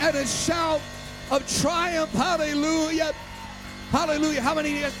ahead and shout of triumph. Hallelujah. Hallelujah. How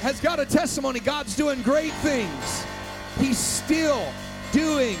many has got a testimony? God's doing great things. He's still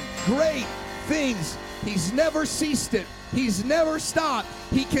doing great things. He's never ceased it. He's never stopped.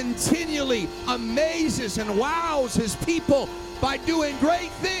 He continually amazes and wows his people by doing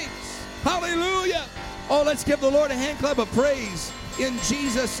great things. Hallelujah. Oh, let's give the Lord a hand clap of praise in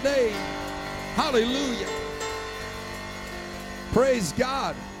Jesus' name. Hallelujah. Praise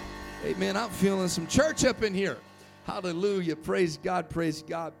God. Amen. I'm feeling some church up in here. Hallelujah. Praise God. Praise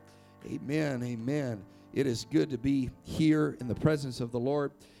God. Amen. Amen. It is good to be here in the presence of the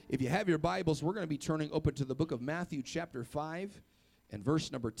Lord. If you have your Bibles, we're going to be turning open to the book of Matthew chapter 5 and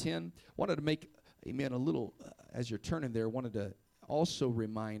verse number 10. Wanted to make, amen, a little, as you're turning there, wanted to also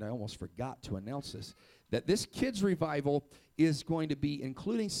remind, I almost forgot to announce this, that this kids revival is going to be,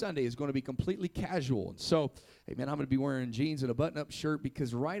 including Sunday, is going to be completely casual. And so, amen, I'm going to be wearing jeans and a button-up shirt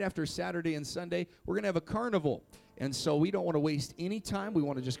because right after Saturday and Sunday, we're going to have a carnival. And so we don't want to waste any time. We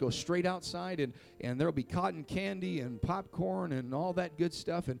want to just go straight outside, and there'll be cotton candy and popcorn and all that good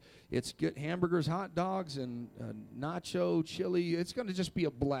stuff. And it's good hamburgers, hot dogs, and nacho, chili. It's going to just be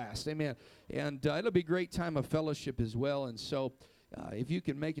a blast. Amen. And it'll be a great time of fellowship as well. And so if you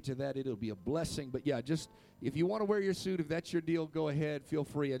can make it to that, it'll be a blessing. But, yeah, just if you want to wear your suit, if that's your deal, go ahead. Feel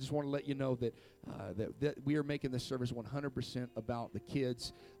free. I just want to let you know that that we are making this service 100% about the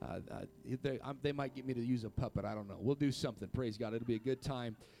kids. They might get me to use a puppet. I don't know. We'll do something. Praise God. It'll be a good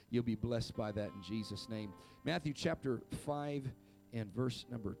time. You'll be blessed by that in Jesus' name. Matthew chapter 5 and verse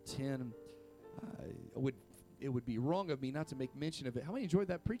number 10. It would be wrong of me not to make mention of it. How many enjoyed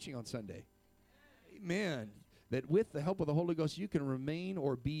that preaching on Sunday? Amen. That with the help of the Holy Ghost, you can remain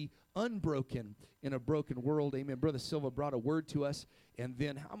or be unbroken in a broken world. Amen. Brother Silva brought a word to us. And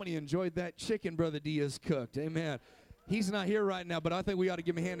then how many enjoyed that chicken Brother Diaz cooked? Amen. He's not here right now, but I think we ought to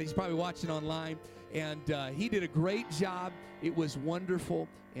give him a hand. He's probably watching online. And he did a great job. It was wonderful.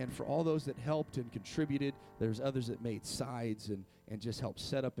 And for all those that helped and contributed, there's others that made sides and just helped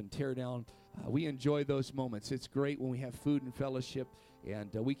set up and tear down. We enjoy those moments. It's great when we have food and fellowship,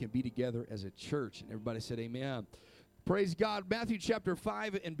 and we can be together as a church. And everybody said amen. Praise God. Matthew chapter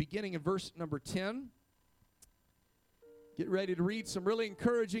 5 and beginning in verse number 10. Get ready to read some really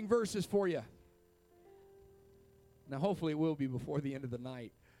encouraging verses for you. Now, hopefully it will be before the end of the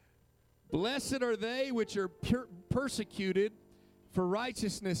night. Blessed are they which are persecuted for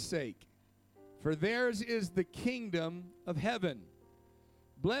righteousness' sake, for theirs is the kingdom of heaven.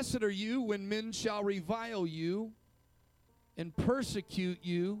 Blessed are you when men shall revile you and persecute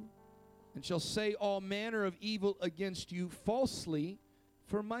you, and shall say all manner of evil against you falsely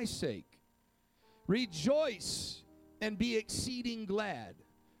for my sake. Rejoice and be exceeding glad,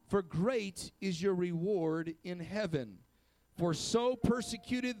 for great is your reward in heaven. For so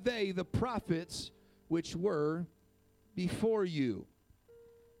persecuted they the prophets which were before you.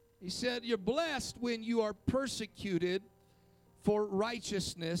 He said, you're blessed when you are persecuted for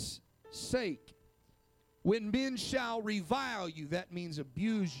righteousness' sake. When men shall revile you, that means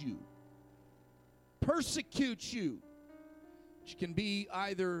abuse you, persecute you, which can be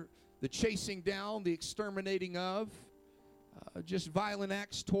either the chasing down, the exterminating of, just violent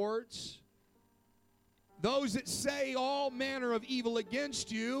acts towards. Those that say all manner of evil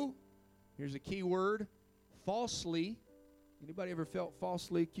against you, here's a key word, falsely. Anybody ever felt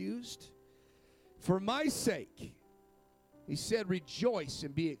falsely accused? For my sake, he said, rejoice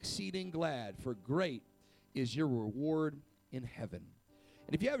and be exceeding glad, for great is your reward in heaven.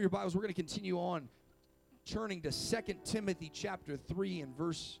 And if you have your Bibles, we're going to continue on turning to 2 Timothy chapter 3 and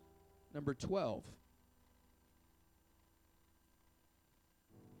verse number 12.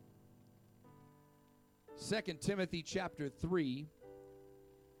 2 Timothy chapter 3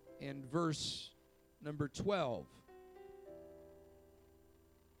 and verse number 12.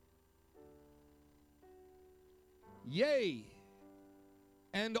 Yea,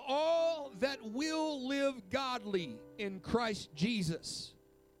 and all that will live godly in Christ Jesus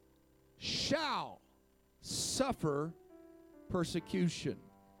shall suffer persecution.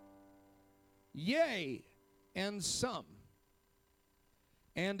 Yea, and some,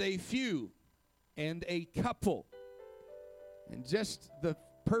 and a few, and a couple, and just the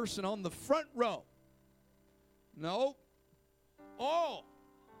person on the front row. No, all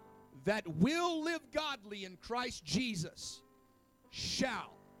that will live godly in Christ Jesus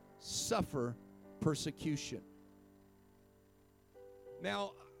shall suffer persecution.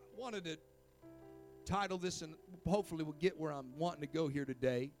 Now, I wanted to title this, and hopefully we'll get where I'm wanting to go here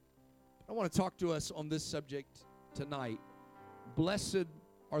today. I want to talk to us on this subject tonight. Blessed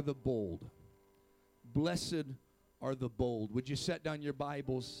are the bold. Blessed are the bold. Would you set down your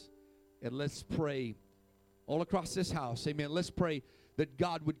Bibles and let's pray all across this house. Amen. Let's pray that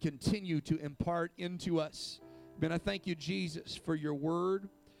God would continue to impart into us. Amen. I thank you, Jesus, for your word.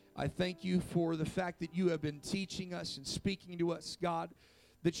 I thank you for the fact that you have been teaching us and speaking to us, God,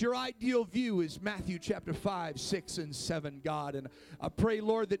 that your ideal view is Matthew chapter 5, 6, and 7, God. And I pray,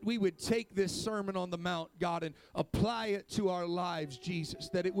 Lord, that we would take this Sermon on the Mount, God, and apply it to our lives, Jesus,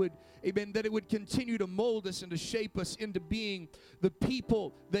 that it would, amen, that it would continue to mold us and to shape us into being the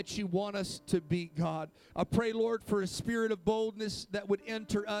people that you want us to be, God. I pray, Lord, for a spirit of boldness that would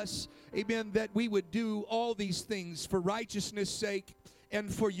enter us, amen, that we would do all these things for righteousness' sake and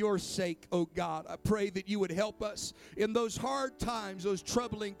for your sake, oh God. I pray that you would help us in those hard times, those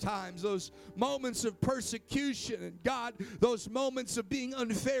troubling times, those moments of persecution, and God, those moments of being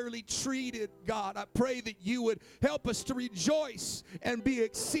unfairly treated, God. I pray that you would help us to rejoice and be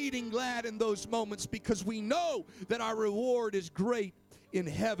exceeding glad in those moments, because we know that our reward is great in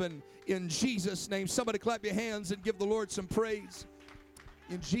heaven. In Jesus' name. Somebody clap your hands and give the Lord some praise.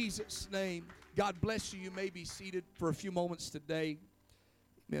 In Jesus' name. God bless you. You may be seated for a few moments today.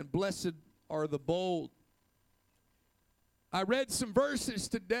 Amen. Blessed are the bold. I read some verses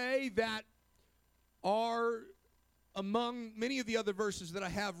today that are among many of the other verses that I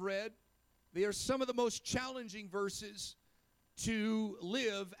have read. They are some of the most challenging verses to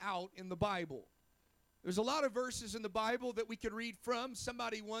live out in the Bible. There's a lot of verses in the Bible that we could read from.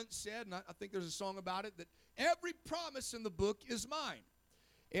 Somebody once said, and I think there's a song about it, that every promise in the book is mine.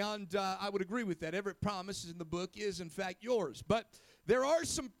 And I would agree with that. Every promise in the book is, in fact, yours. But there are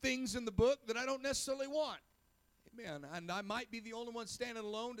some things in the book that I don't necessarily want. Amen. And I might be the only one standing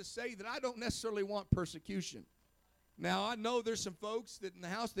alone to say that I don't necessarily want persecution. Now, I know there's some folks that in the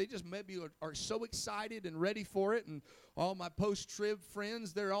house, they just maybe are so excited and ready for it. And all my post-trib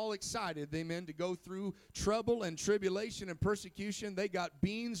friends, they're all excited, amen, to go through trouble and tribulation and persecution. They got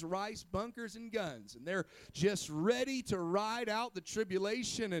beans, rice, bunkers, and guns. And they're just ready to ride out the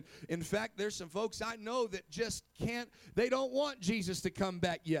tribulation. And in fact, there's some folks I know that just can't, they don't want Jesus to come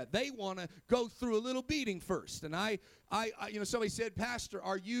back yet. They want to go through a little beating first. And I somebody said, Pastor,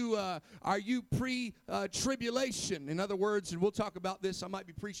 are you pre-tribulation? In other words, and we'll talk about this, I might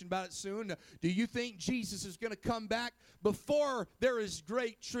be preaching about it soon. Do you think Jesus is going to come back before there is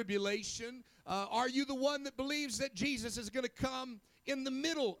great tribulation? Are you the one that believes that Jesus is going to come in the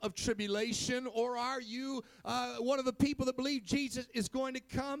middle of tribulation? Or are you one of the people that believe Jesus is going to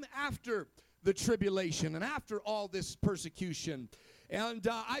come after the tribulation and after all this persecution? And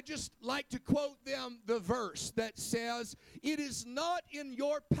I just like to quote them the verse that says, "It is not in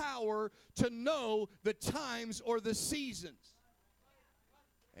your power to know the times or the seasons."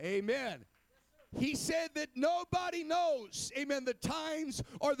 Amen. He said that nobody knows, amen, the times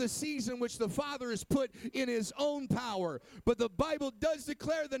or the season which the Father has put in his own power. But the Bible does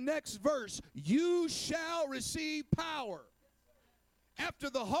declare the next verse, "You shall receive power after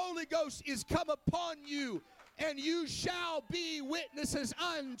the Holy Ghost is come upon you, and you shall be witnesses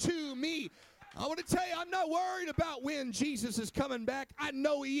unto me." I want to tell you, I'm not worried about when Jesus is coming back. I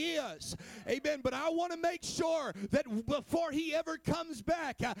know he is. Amen. But I want to make sure that before he ever comes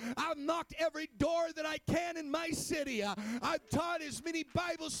back, I've knocked every door that I can in my city. I've taught as many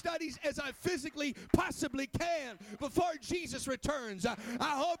Bible studies as I physically possibly can before Jesus returns. I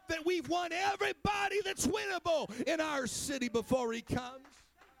hope that we've won everybody that's winnable in our city before he comes.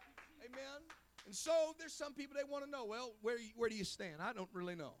 Amen. And so there's some people, they want to know, well, where do you stand? I don't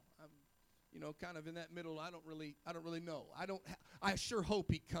really know. I'm, kind of in that middle. I don't really know. I sure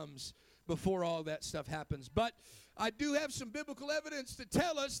hope he comes before all that stuff happens. But I do have some biblical evidence to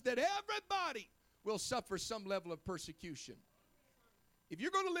tell us that everybody will suffer some level of persecution. If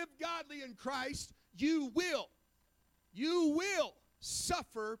you're going to live godly in Christ, you will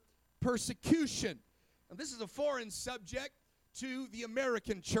suffer persecution. And this is a foreign subject to the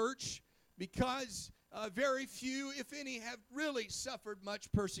American church, because very few, if any, have really suffered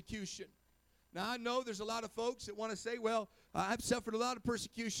much persecution. Now, I know there's a lot of folks that want to say, well, I've suffered a lot of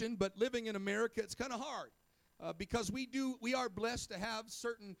persecution, but living in America, it's kind of hard. Because we are blessed to have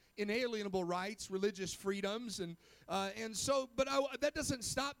certain inalienable rights, religious freedoms, and so, but that doesn't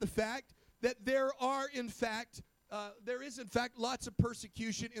stop the fact that there is in fact lots of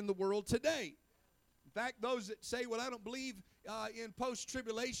persecution in the world today. In fact, those that say, well, I don't believe in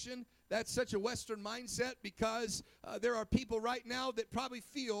post-tribulation, that's such a Western mindset, because there are people right now that probably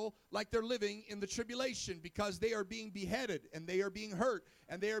feel like they're living in the tribulation, because they are being beheaded, and they are being hurt,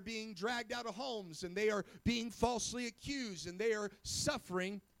 and they are being dragged out of homes, and they are being falsely accused, and they are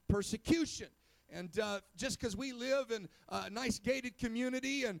suffering persecution. And just because we live in a nice gated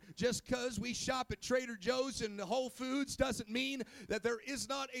community and just because we shop at Trader Joe's and Whole Foods doesn't mean that there is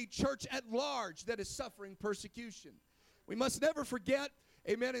not a church at large that is suffering persecution. We must never forget,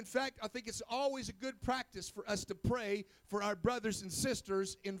 amen. In fact, I think it's always a good practice for us to pray for our brothers and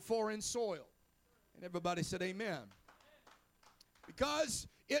sisters in foreign soil. And everybody said amen. Because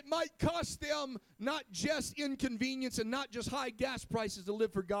it might cost them not just inconvenience and not just high gas prices to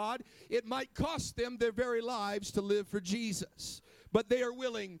live for God. It might cost them their very lives to live for Jesus. But they are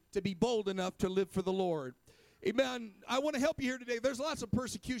willing to be bold enough to live for the Lord. Amen. I want to help you here today. There's lots of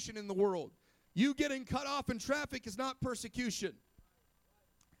persecution in the world. You getting cut off in traffic is not persecution.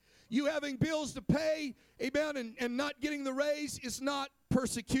 You having bills to pay, amen, and not getting the raise is not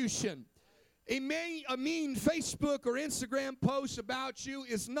persecution. A mean Facebook or Instagram post about you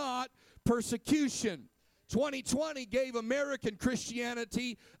is not persecution. 2020 gave American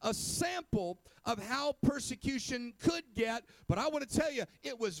Christianity a sample of how persecution could get, but I want to tell you,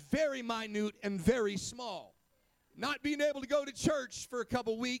 it was very minute and very small. Not being able to go to church for a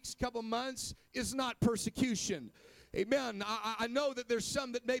couple weeks, couple months is not persecution. Amen. I know that there's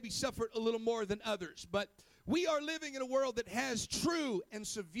some that maybe suffered a little more than others, but we are living in a world that has true and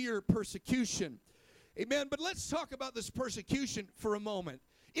severe persecution. Amen. But let's talk about this persecution for a moment.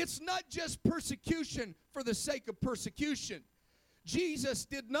 It's not just persecution for the sake of persecution. Jesus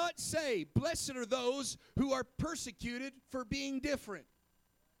did not say, blessed are those who are persecuted for being different.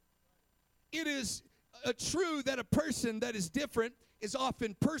 It is true that a person that is different is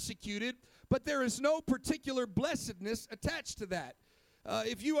often persecuted, but there is no particular blessedness attached to that.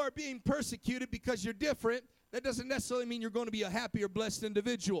 If you are being persecuted because you're different, that doesn't necessarily mean you're going to be a happy or blessed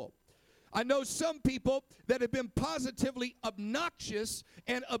individual. I know some people that have been positively obnoxious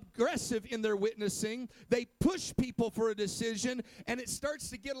and aggressive in their witnessing. They push people for a decision, and it starts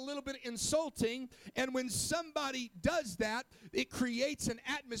to get a little bit insulting. And when somebody does that, it creates an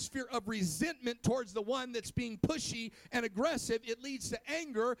atmosphere of resentment towards the one that's being pushy and aggressive. It leads to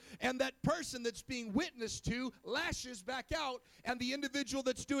anger, and that person that's being witnessed to lashes back out, and the individual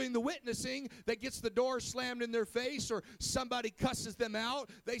that's doing the witnessing that gets the door slammed in their face or somebody cusses them out,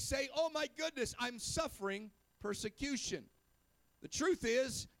 they say, oh my goodness, I'm suffering persecution. The truth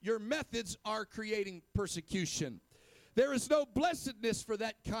is, your methods are creating persecution. There is no blessedness for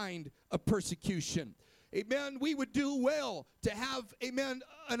that kind of persecution. Amen. We would do well to have, amen,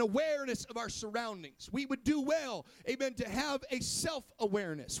 an awareness of our surroundings. We would do well, amen, to have a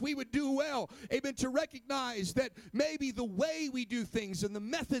self-awareness. We would do well, amen, to recognize that maybe the way we do things and the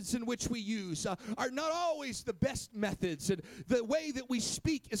methods in which we use are not always the best methods. And the way that we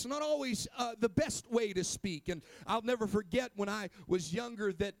speak is not always the best way to speak. And I'll never forget when I was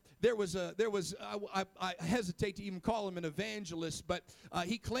younger that I hesitate to even call him an evangelist, but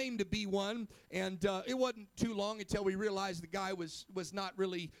he claimed to be one, and it wasn't too long until we realized the guy was not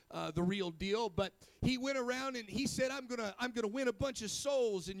really the real deal. But he went around and he said, I'm gonna win a bunch of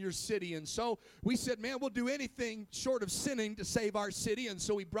souls in your city. And so we said, man, we'll do anything short of sinning to save our city. And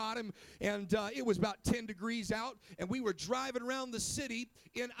so we brought him, and it was about 10 degrees out, and we were driving around the city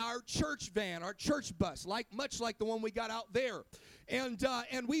in our church van, our church bus, much like the one we got out there.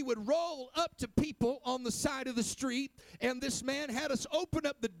 And we would roll up to people on the side of the street, and this man had us open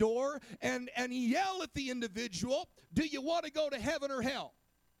up the door and yell at the individual, do you want to go to heaven or hell?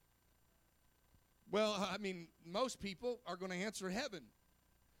 Well, I mean, most people are going to answer heaven.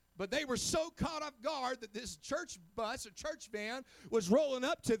 But they were so caught off guard that this church bus, a church van, was rolling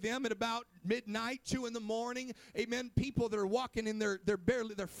up to them at about midnight, 2 in the morning. Amen. People that are walking in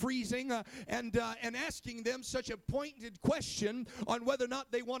they're freezing, and asking them such a pointed question on whether or not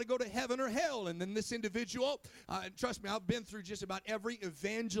they want to go to heaven or hell. And then this individual, trust me, I've been through just about every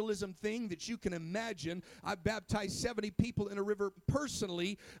evangelism thing that you can imagine. I've baptized 70 people in a river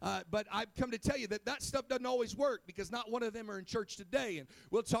personally, but I've come to tell you that stuff doesn't always work, because not one of them are in church today. And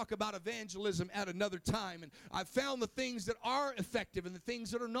we'll talk about evangelism at another time. And I've found the things that are effective and the things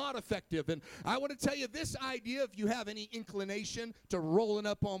that are not effective. And I want to tell you this idea, if you have any inclination to rolling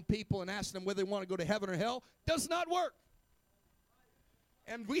up on people and asking them whether they want to go to heaven or hell, does not work.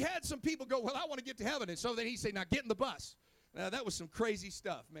 And we had some people go, well, I want to get to heaven. And so then he said, now get in the bus. Now, that was some crazy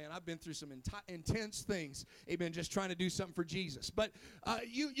stuff, man. I've been through some intense things, amen, just trying to do something for Jesus. But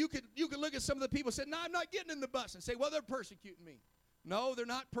you could look at some of the people and say, no, I'm not getting in the bus, and say, well, they're persecuting me. No, they're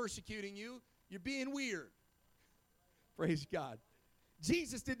not persecuting you. You're being weird. Praise God.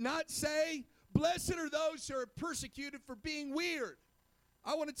 Jesus did not say, blessed are those who are persecuted for being weird.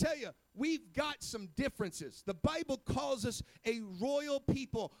 I want to tell you, we've got some differences. The Bible calls us a royal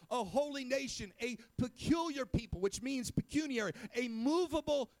people, a holy nation, a peculiar people, which means pecuniary, a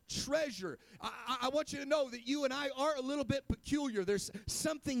movable treasure. I want you to know that you and I are a little bit peculiar. There's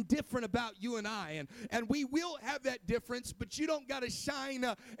something different about you and I, and we will have that difference, but you don't got to shine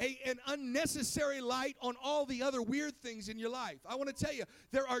an unnecessary light on all the other weird things in your life. I want to tell you,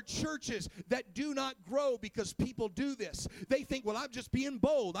 there are churches that do not grow because people do this. They think, well, I'm just being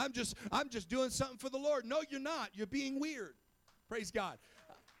bold. I'm just doing something for the Lord. No, you're not. You're being weird. Praise God.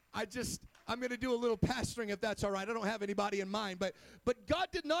 I'm going to do a little pastoring if that's all right. I don't have anybody in mind. But God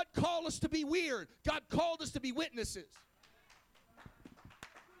did not call us to be weird. God called us to be witnesses.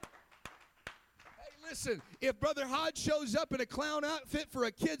 Hey, listen, if Brother Hodge shows up in a clown outfit for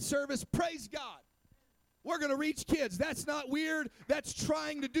a kid's service, praise God. We're going to reach kids. That's not weird. That's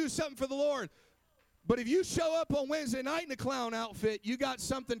trying to do something for the Lord. But if you show up on Wednesday night in a clown outfit, you got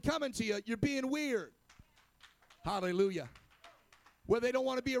something coming to you. You're being weird. Hallelujah. Well, they don't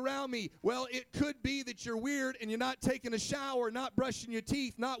want to be around me. Well, it could be that you're weird and you're not taking a shower, not brushing your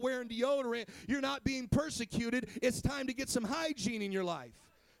teeth, not wearing deodorant. You're not being persecuted. It's time to get some hygiene in your life.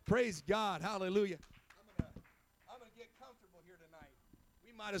 Praise God. Hallelujah. I'm going to get comfortable here tonight.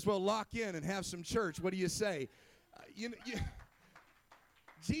 We might as well lock in and have some church. What do you say?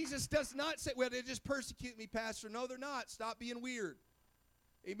 Jesus does not say, well, they just persecute me, Pastor. No, they're not. Stop being weird.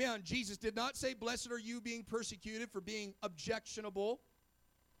 Amen. Jesus did not say, blessed are you being persecuted for being objectionable,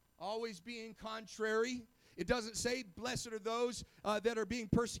 always being contrary. It doesn't say, blessed are those that are being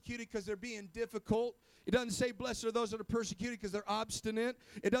persecuted because they're being difficult. It doesn't say, blessed are those that are persecuted because they're obstinate.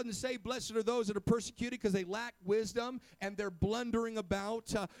 It doesn't say, blessed are those that are persecuted because they lack wisdom and they're blundering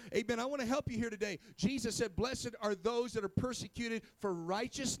about. Amen. I want to help you here today. Jesus said, blessed are those that are persecuted for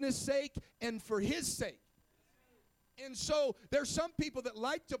righteousness' sake and for his sake. And so there's some people that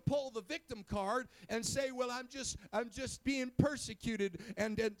like to pull the victim card and say, well, I'm just being persecuted.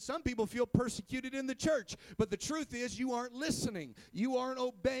 And some people feel persecuted in the church. But the truth is you aren't listening. You aren't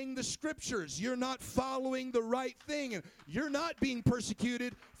obeying the scriptures. You're not following the right thing. And you're not being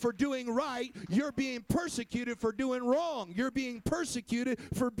persecuted for doing right. You're being persecuted for doing wrong. You're being persecuted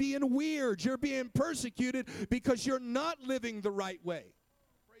for being weird. You're being persecuted because you're not living the right way.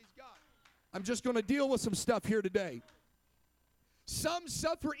 I'm just going to deal with some stuff here today. Some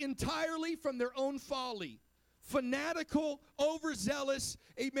suffer entirely from their own folly. Fanatical, overzealous,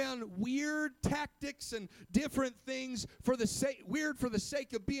 amen, weird tactics and different things for the sake, weird for the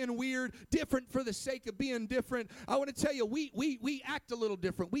sake of being weird, different for the sake of being different. I want to tell you, we act a little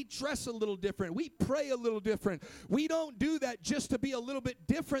different. We dress a little different. We pray a little different. We don't do that just to be a little bit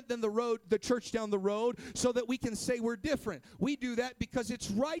different than the church down the road so that we can say we're different. We do that because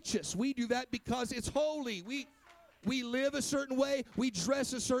it's righteous. We do that because it's holy. We live a certain way, we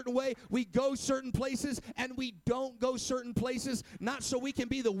dress a certain way, we go certain places, and we don't go certain places, not so we can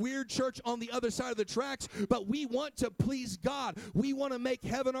be the weird church on the other side of the tracks, but we want to please God. We want to make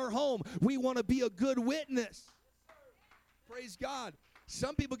heaven our home. We want to be a good witness. Praise God.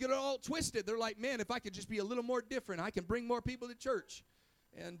 Some people get it all twisted. They're like, man, if I could just be a little more different, I can bring more people to church.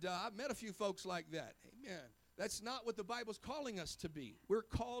 And I've met a few folks like that. Amen. That's not what the Bible's calling us to be. We're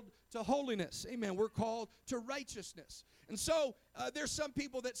called to holiness. Amen. We're called to righteousness. And so there's some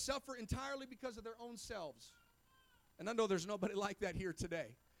people that suffer entirely because of their own selves. And I know there's nobody like that here today.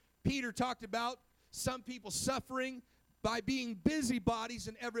 Peter talked about some people suffering by being busybodies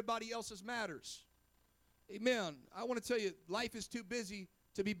in everybody else's matters. Amen. I want to tell you, life is too busy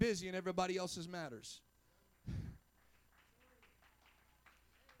to be busy in everybody else's matters.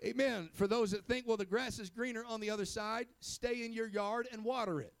 Amen. For those that think, well, the grass is greener on the other side, stay in your yard and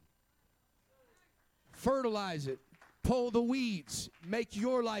water it. Fertilize it. Pull the weeds. Make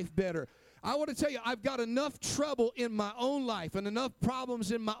your life better. I want to tell you, I've got enough trouble in my own life and enough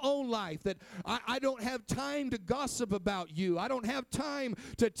problems in my own life that I don't have time to gossip about you. I don't have time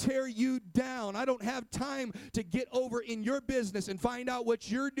to tear you down. I don't have time to get over in your business and find out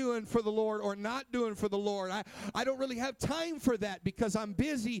what you're doing for the Lord or not doing for the Lord. I don't really have time for that because I'm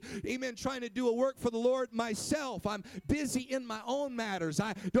busy, amen, trying to do a work for the Lord myself. I'm busy in my own matters.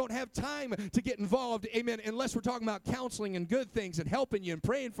 I don't have time to get involved, amen, unless we're talking about counseling and good things and helping you and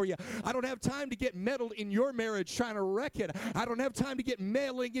praying for you. I don't have time to get meddled in your marriage trying to wreck it. I don't have time to get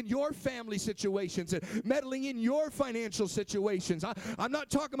meddling in your family situations and meddling in your financial situations. I'm not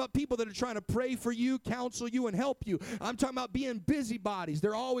talking about people that are trying to pray for you, counsel you, and help you. I'm talking about being busybodies.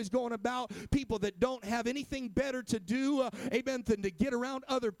 They're always going about people that don't have anything better to do, amen, than to get around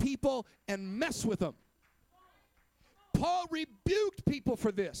other people and mess with them. Paul rebuked people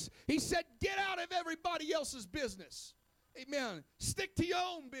for this. He said, get out of everybody else's business. Amen. Stick to your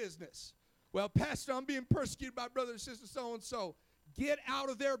own business. Well, Pastor, I'm being persecuted by brother and sister so-and-so. Get out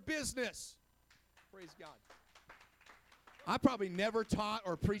of their business. Praise God. I probably never taught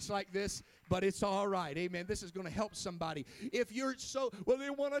or preached like this, but it's all right. Amen. This is going to help somebody. If you're well, they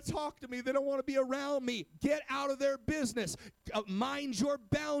want to talk to me. They don't want to be around me. Get out of their business. Mind your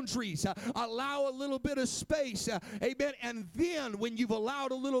boundaries. Allow a little bit of space. Amen. And then when you've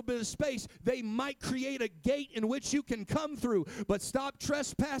allowed a little bit of space, they might create a gate in which you can come through. But stop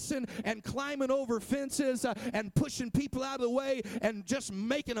trespassing and climbing over fences and pushing people out of the way and just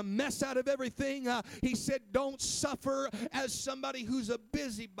making a mess out of everything. He said, don't suffer as somebody who's a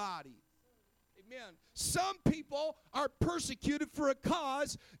busybody. Amen. Some people are persecuted for a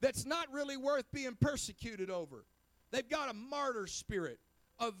cause that's not really worth being persecuted over. They've got a martyr spirit,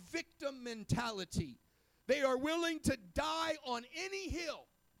 a victim mentality. They are willing to die on any hill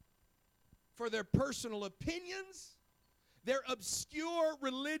for their personal opinions, their obscure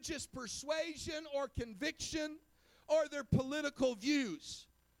religious persuasion or conviction, or their political views.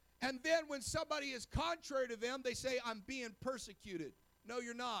 And then when somebody is contrary to them, they say, I'm being persecuted. No,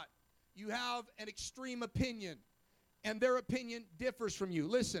 you're not. You have an extreme opinion, and their opinion differs from you.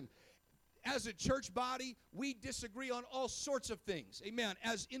 Listen, as a church body, we disagree on all sorts of things. Amen.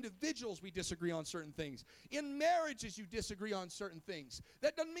 As individuals, we disagree on certain things. In marriages, you disagree on certain things.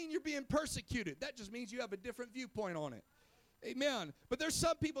 That doesn't mean you're being persecuted. That just means you have a different viewpoint on it. Amen. But there's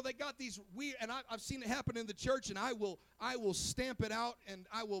some people that got these weird, and I've seen it happen in the church, and I will stamp it out, and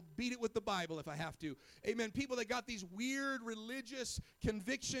I will beat it with the Bible if I have to. Amen. People that got these weird religious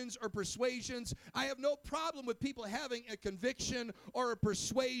convictions or persuasions. I have no problem with people having a conviction or a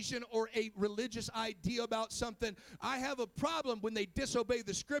persuasion or a religious idea about something. I have a problem when they disobey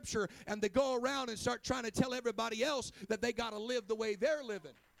the Scripture and they go around and start trying to tell everybody else that they got to live the way they're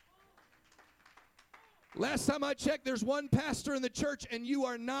living. Last time I checked, there's one pastor in the church, and you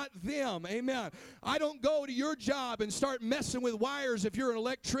are not them. Amen. I don't go to your job and start messing with wires if you're an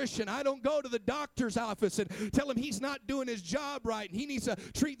electrician. I don't go to the doctor's office and tell him he's not doing his job right and he needs to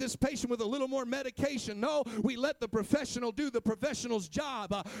treat this patient with a little more medication. No, we let the professional do the professional's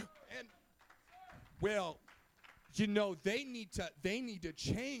job. Well, you know, they need to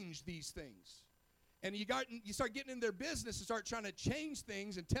change these things. And you start getting in their business and start trying to change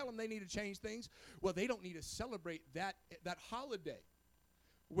things and tell them they need to change things. Well, they don't need to celebrate that holiday.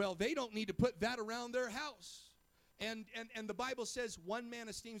 Well, they don't need to put that around their house. And the Bible says one man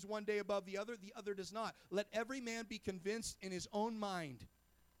esteems one day above the other does not. Let every man be convinced in his own mind.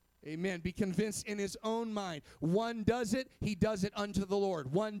 Amen. Be convinced in his own mind. One does it, he does it unto the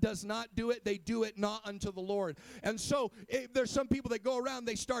Lord. One does not do it, they do it not unto the Lord. And so there's some people that go around,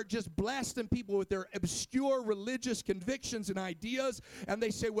 they start just blasting people with their obscure religious convictions and ideas. And they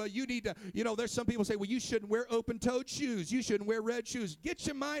say, well, you need to, there's some people say, well, you shouldn't wear open-toed shoes. You shouldn't wear red shoes. Get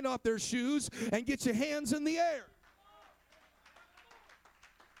your mind off their shoes and get your hands in the air.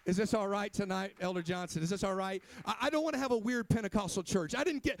 Is this all right tonight, Elder Johnson? Is this all right? I don't want to have a weird Pentecostal church.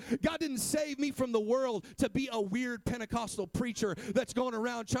 God didn't save me from the world to be a weird Pentecostal preacher that's going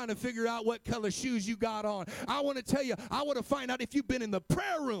around trying to figure out what color shoes you got on. I want to tell you, I want to find out if you've been in the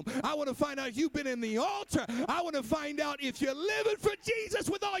prayer room. I want to find out if you've been in the altar. I want to find out if you're living for Jesus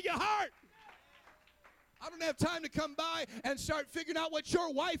with all your heart. I don't have time to come by and start figuring out what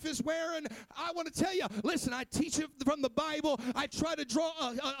your wife is wearing. I want to tell you, listen, I teach it from the Bible. I try to draw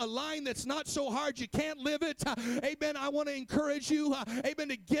a line that's not so hard you can't live it. Amen. I want to encourage you, amen,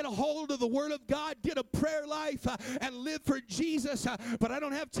 to get a hold of the Word of God, get a prayer life, and live for Jesus. But I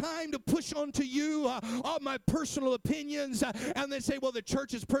don't have time to push onto you all my personal opinions. And they say, well, the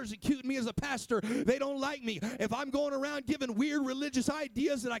church is persecuting me as a pastor. They don't like me. If I'm going around giving weird religious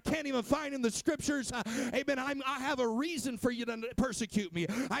ideas that I can't even find in the Scriptures, amen, I have a reason for you to persecute me.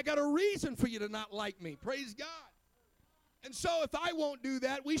 I got a reason for you to not like me. Praise God. And so if I won't do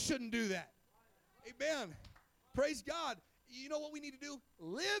that, we shouldn't do that. Amen. Praise God. You know what we need to do?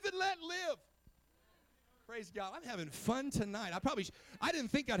 Live and let live. Praise God. I'm having fun tonight. I didn't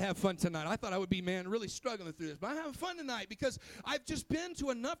think I'd have fun tonight. I thought I would be, really struggling through this. But I'm having fun tonight because I've just been to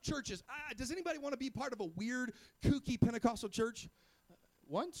enough churches. Does anybody want to be part of a weird, kooky Pentecostal church?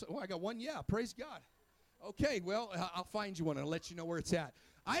 One? Oh, I got one. Yeah, praise God. Okay, well, I'll find you one and I'll let you know where it's at.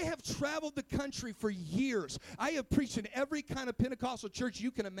 I have traveled the country for years. I have preached in every kind of Pentecostal church you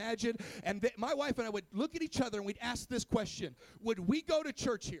can imagine. And my wife and I would look at each other and we'd ask this question: would we go to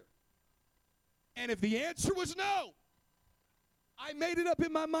church here? And if the answer was no, I made it up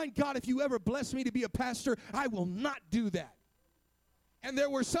in my mind, God, if you ever bless me to be a pastor, I will not do that. And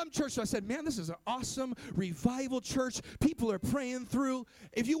there were some churches, I said, man, this is an awesome revival church. People are praying through.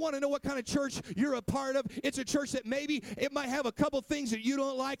 If you want to know what kind of church you're a part of, it's a church that maybe it might have a couple things that you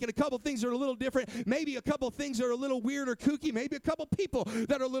don't like and a couple things that are a little different. Maybe a couple things that are a little weird or kooky. Maybe a couple people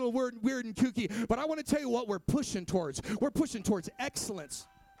that are a little weird and kooky. But I want to tell you what we're pushing towards. We're pushing towards excellence.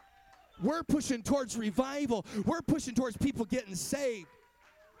 We're pushing towards revival. We're pushing towards people getting saved.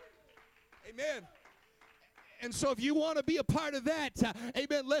 Amen. And so if you want to be a part of that,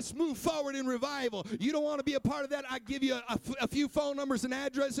 amen, let's move forward in revival. You don't want to be a part of that, I give you a few phone numbers and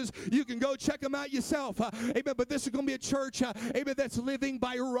addresses. You can go check them out yourself. Amen, but this is going to be a church, amen, that's living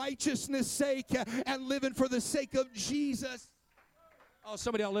by righteousness' sake and living for the sake of Jesus. Oh,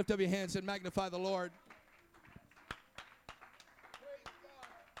 somebody ought to lift up your hands and magnify the Lord.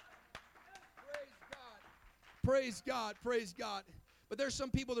 Praise God, praise God. But there's some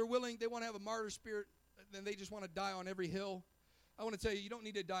people that are willing, they want to have a martyr spirit, then they just want to die on every hill. I want to tell you, you don't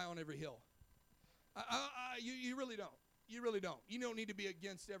need to die on every hill. You really don't. You really don't. You don't need to be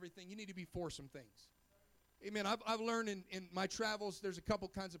against everything. You need to be for some things. Amen. I've learned in my travels, there's a couple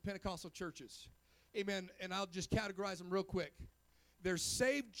kinds of Pentecostal churches. Amen. And I'll just categorize them real quick. There's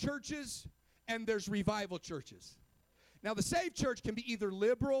saved churches and there's revival churches. Now, the saved church can be either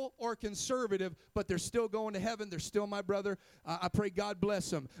liberal or conservative, but they're still going to heaven. They're still my brother. I pray God bless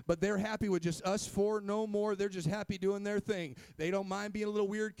them. But they're happy with just us four, no more. They're just happy doing their thing. They don't mind being a little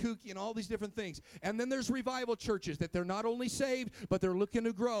weird, kooky, and all these different things. And then there's revival churches that they're not only saved, but they're looking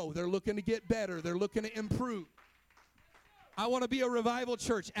to grow. They're looking to get better. They're looking to improve. I want to be a revival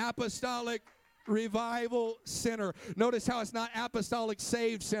church, apostolic revival center. Notice how it's not apostolic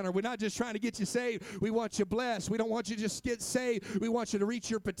saved center. We're not just trying to get you saved. We want you blessed. We don't want you to just get saved. We want you to reach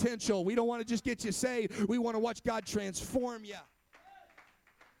your potential. We don't want to just get you saved. We want to watch God transform you.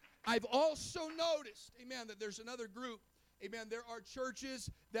 I've also noticed, amen, that there's another group. Amen. There are churches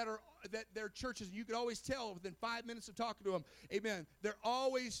that they're churches, and you can always tell within 5 minutes of talking to them. Amen. They're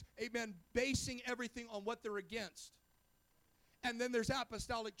always, amen, basing everything on what they're against. And then there's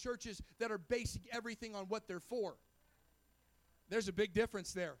apostolic churches that are basing everything on what they're for. There's a big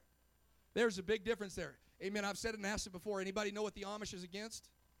difference there. There's a big difference there. Amen. I've said it and asked it before. Anybody know what the Amish is against?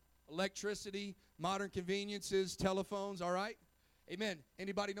 Electricity, modern conveniences, telephones, all right? Amen.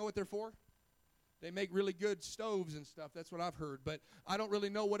 Anybody know what they're for? They make really good stoves and stuff. That's what I've heard. But I don't really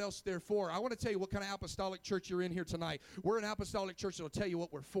know what else they're for. I want to tell you what kind of apostolic church you're in here tonight. We're an apostolic church that will tell you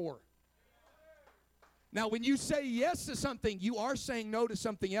what we're for. Now, when you say yes to something, you are saying no to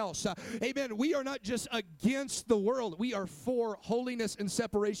something else. Amen. We are not just against the world. We are for holiness and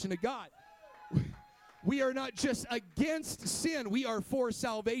separation to God. We are not just against sin. We are for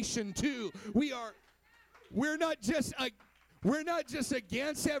salvation too. We're not just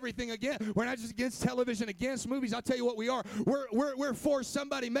against everything again. We're not just against television, against movies. I'll tell you what we are. We're for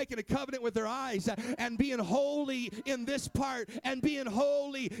somebody making a covenant with their eyes and being holy in this part and being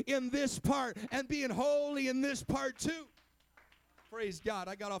holy in this part and being holy in this part too. Praise God.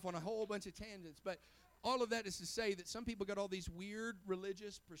 I got off on a whole bunch of tangents, but all of that is to say that some people got all these weird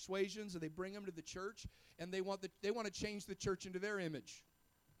religious persuasions and they bring them to the church and they want to change the church into their image.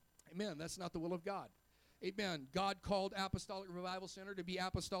 Amen. That's not the will of God. Amen. God called Apostolic Revival Center to be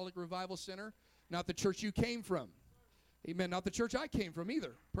Apostolic Revival Center, not the church you came from. Amen. Not the church I came from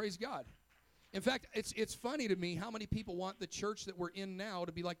either. Praise God. In fact, it's funny to me how many people want the church that we're in now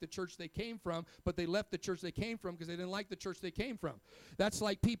to be like the church they came from, but they left the church they came from because they didn't like the church they came from. That's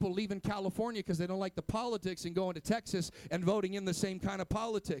like people leaving California because they don't like the politics and going to Texas and voting in the same kind of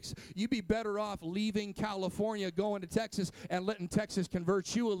politics. You'd be better off leaving California, going to Texas, and letting Texas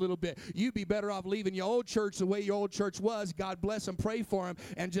convert you a little bit. You'd be better off leaving your old church the way your old church was. God bless them, pray for them,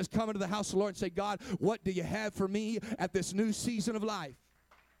 and just coming to the house of the Lord and say, God, what do you have for me at this new season of life?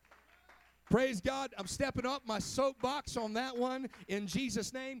 Praise God. I'm stepping up my soapbox on that one in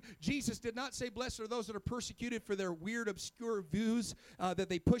Jesus' name. Jesus did not say, blessed are those that are persecuted for their weird, obscure views that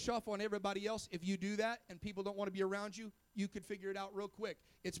they push off on everybody else. If you do that and people don't want to be around you, you could figure it out real quick.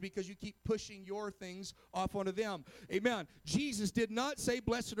 It's because you keep pushing your things off onto them. Amen. Jesus did not say,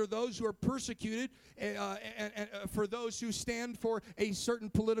 blessed are those who are persecuted and for those who stand for a certain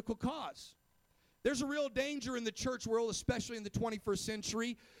political cause. There's a real danger in the church world, especially in the 21st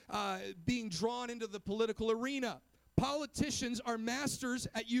century, being drawn into the political arena. Politicians are masters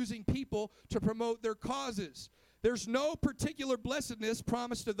at using people to promote their causes. There's no particular blessedness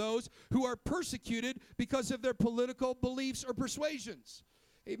promised to those who are persecuted because of their political beliefs or persuasions.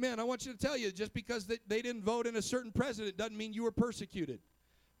 Amen. I want you to tell you, just because they didn't vote in a certain president doesn't mean you were persecuted.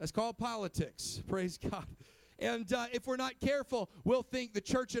 That's called politics. Praise God. And if we're not careful, we'll think the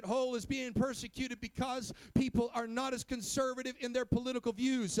church at whole is being persecuted because people are not as conservative in their political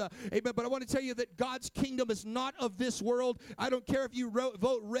views. Amen. But I want to tell you that God's kingdom is not of this world. I don't care if you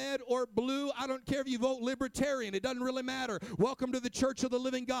vote red or blue. I don't care if you vote libertarian. It doesn't really matter. Welcome to the church of the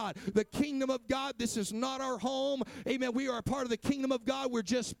living God. The kingdom of God, this is not our home. Amen. We are a part of the kingdom of God. We're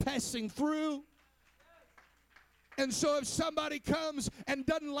just passing through. And so if somebody comes and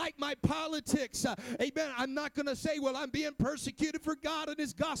doesn't like my politics, amen, I'm not going to say, well, I'm being persecuted for God and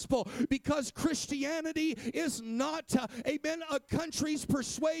His gospel, because Christianity is not, amen, a country's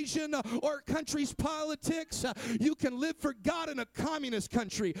persuasion or a country's politics. You can live for God in a communist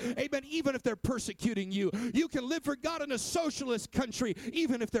country, amen, even if they're persecuting you. You can live for God in a socialist country,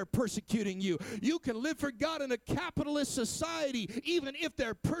 even if they're persecuting you. You can live for God in a capitalist society, even if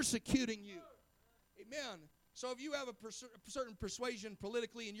they're persecuting you. Amen. So if you have a certain persuasion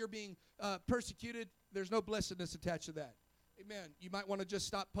politically and you're being persecuted, there's no blessedness attached to that. Amen. You might want to just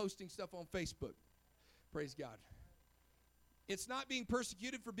stop posting stuff on Facebook. Praise God. It's not being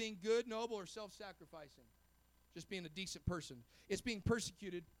persecuted for being good, noble, or self-sacrificing. Just being a decent person. It's being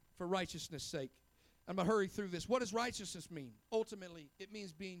persecuted for righteousness' sake. I'm going to hurry through this. What does righteousness mean? Ultimately, it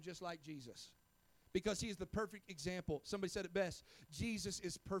means being just like Jesus, because He is the perfect example. Somebody said it best. Jesus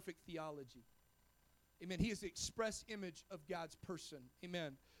is perfect theology. Amen. He is the express image of God's person.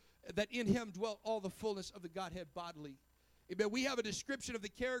 Amen. That in Him dwelt all the fullness of the Godhead bodily. Amen. We have a description of the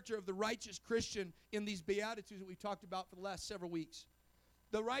character of the righteous Christian in these Beatitudes that we've talked about for the last several weeks.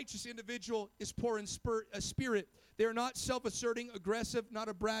 The righteous individual is poor in spirit. They are not self-asserting, aggressive, not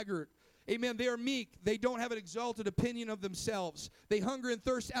a braggart. Amen. They are meek. They don't have an exalted opinion of themselves. They hunger and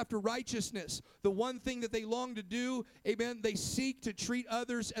thirst after righteousness. The one thing that they long to do, amen, they seek to treat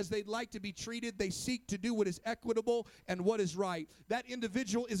others as they'd like to be treated. They seek to do what is equitable and what is right. That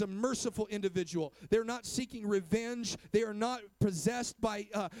individual is a merciful individual. They're not seeking revenge. They are not possessed by,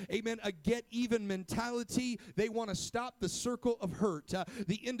 amen, a get-even mentality. They want to stop the circle of hurt.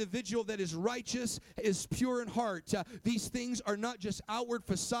 The individual that is righteous is pure in heart. These things are not just outward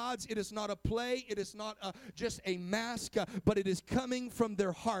facades. It is not a play. It is not just a mask, but it is coming from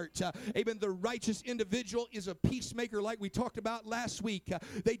their heart. Amen. The righteous individual is a peacemaker, like we talked about last week.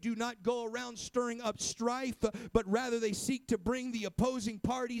 They do not go around stirring up strife, but rather they seek to bring the opposing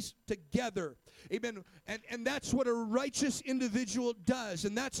parties together. Amen. And that's what a righteous individual does,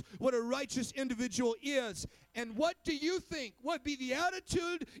 and that's what a righteous individual is. And what do you think would be the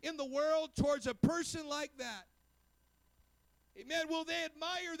attitude in the world towards a person like that? Amen. Will they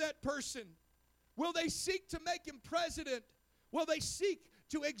admire that person? Will they seek to make him president? Will they seek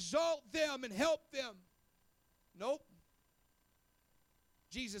to exalt them and help them? Nope.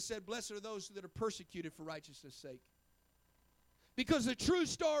 Jesus said, blessed are those that are persecuted for righteousness' sake. Because the true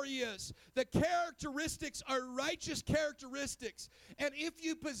story is the characteristics are righteous characteristics. And if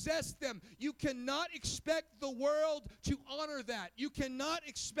you possess them, you cannot expect the world to honor that. You cannot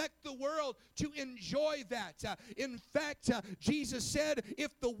expect the world to enjoy that. In fact, Jesus said,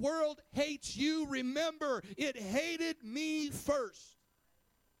 if the world hates you, remember, it hated me first.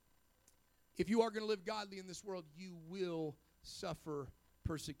 If you are going to live godly in this world, you will suffer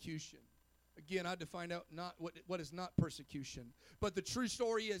persecution. Again, I had to find out not what is not persecution. But the true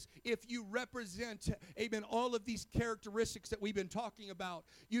story is, if you represent, amen, all of these characteristics that we've been talking about,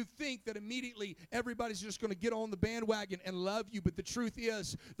 you think that immediately everybody's just going to get on the bandwagon and love you. But the truth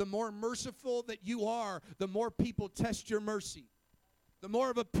is, the more merciful that you are, the more people test your mercy. The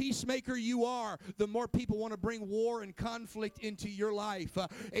more of a peacemaker you are, the more people want to bring war and conflict into your life.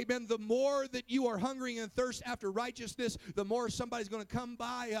 Amen. The more that you are hungering and thirst after righteousness, the more somebody's going to come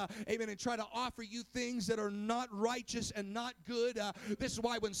by, amen, and try to offer you things that are not righteous and not good. This is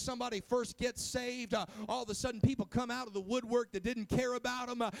why when somebody first gets saved, all of a sudden people come out of the woodwork that didn't care about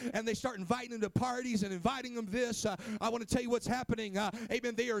them, and they start inviting them to parties and inviting them this. I want to tell you what's happening.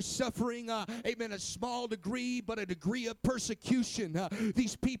 Amen. They are suffering, amen, a small degree, but a degree of persecution.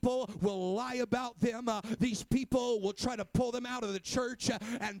 These people will lie about them. These people will try to pull them out of the church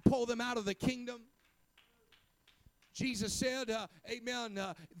and pull them out of the kingdom. Jesus said, amen,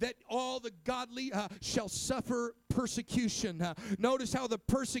 that all the godly shall suffer persecution. Notice how the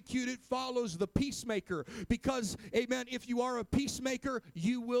persecuted follows the peacemaker. Because, amen, if you are a peacemaker,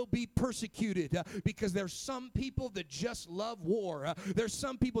 you will be persecuted. Because there's some people that just love war. There's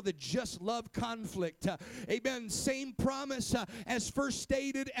some people that just love conflict. Amen. Same promise as first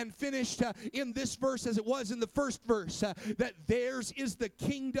stated and finished in this verse as it was in the first verse. That theirs is the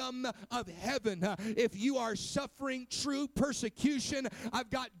kingdom of heaven. If you are suffering true persecution, I've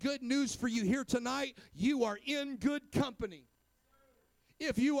got good news for you here tonight. You are in good company.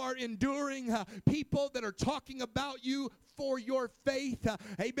 if you are enduring people that are talking about you for your faith,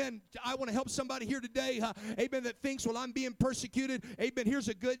 amen, I want to help somebody here today, amen, that thinks, well, I'm being persecuted. Amen, here's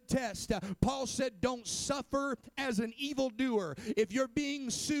a good test. Paul said, don't suffer as an evildoer. If you're being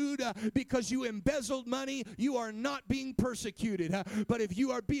sued because you embezzled money, you are not being persecuted. But if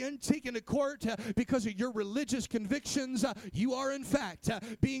you are being taken to court because of your religious convictions, you are in fact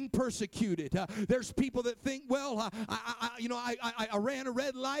being persecuted. There's people that think, well, I ran a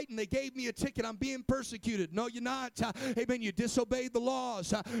red light and they gave me a ticket. I'm being persecuted. No, you're not. Amen. You disobeyed the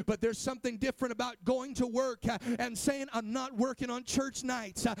laws. But there's something different about going to work and saying, I'm not working on church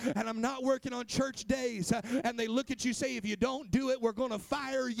nights and I'm not working on church days. And they look at you, say, if you don't do it, we're going to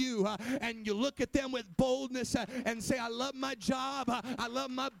fire you. And you look at them with boldness and say, I love my job, I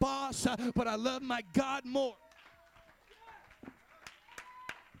love my boss, but I love my God more.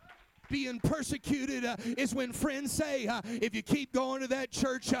 Being persecuted is when friends say, if you keep going to that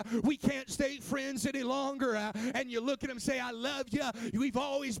church, we can't stay friends any longer. And you look at them and say, I love you. We've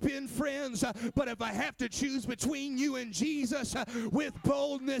always been friends. But if I have to choose between you and Jesus, with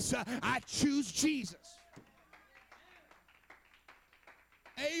boldness, I choose Jesus.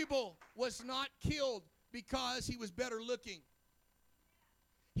 Abel was not killed because he was better looking.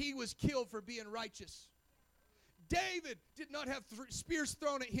 He was killed for being righteous. David did not have spears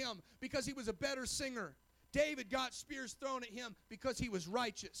thrown at him because he was a better singer. David got spears thrown at him because he was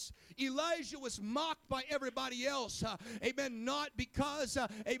righteous. Elijah was mocked by everybody else. Amen. Not because,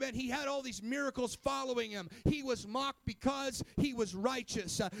 amen, he had all these miracles following him. He was mocked because he was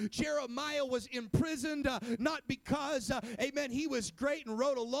righteous. Jeremiah was imprisoned not because, amen, he was great and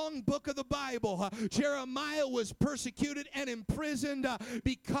wrote a long book of the Bible. Jeremiah was persecuted and imprisoned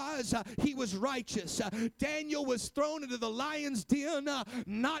because he was righteous. Daniel was thrown into the lion's den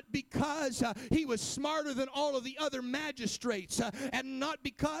not because he was smarter than all of the other magistrates, and not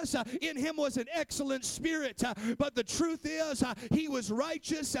because in him was an excellent spirit, but the truth is he was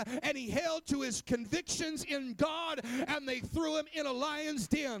righteous and he held to his convictions in God, and they threw him in a lion's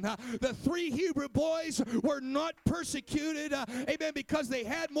den. The three Hebrew boys were not persecuted, amen, because they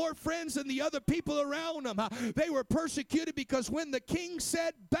had more friends than the other people around them. They were persecuted because when the king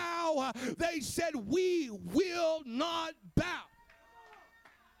said bow, they said, we will not bow.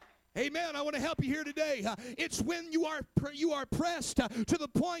 Amen. I want to help you here today. It's when you are pressed to the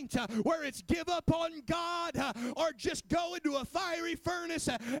point where it's give up on God or just go into a fiery furnace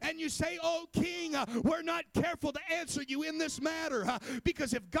and you say, oh King, we're not careful to answer you in this matter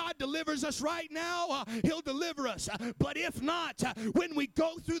because if God delivers us right now, he'll deliver us. But if not, when we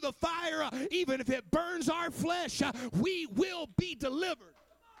go through the fire, even if it burns our flesh, we will be delivered.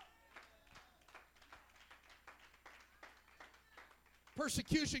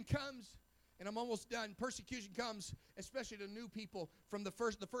 Persecution comes, and I'm almost done. Persecution comes, especially to new people, from the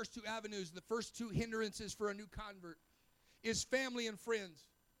first two avenues, the first two hindrances for a new convert is family and friends.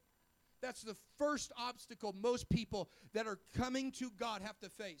 That's the first obstacle most people that are coming to God have to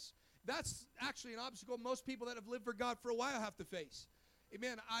face. That's actually an obstacle most people that have lived for God for a while have to face.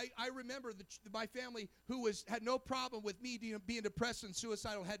 Amen. I remember my family who had no problem with me being depressed and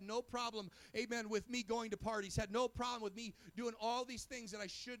suicidal, had no problem, amen, with me going to parties, had no problem with me doing all these things that I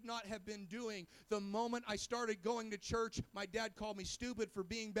should not have been doing. The moment I started going to church, my dad called me stupid for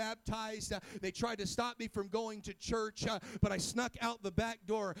being baptized. They tried to stop me from going to church, but I snuck out the back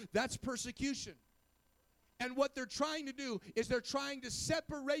door. That's persecution. And what they're trying to do is they're trying to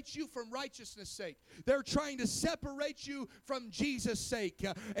separate you from righteousness' sake. They're trying to separate you from Jesus' sake.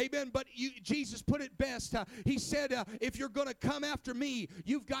 Amen. But Jesus put it best. He said, if you're going to come after me,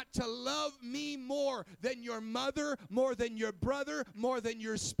 you've got to love me more than your mother, more than your brother, more than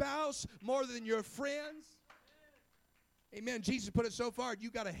your spouse, more than your friends. Amen. Jesus put it so far, you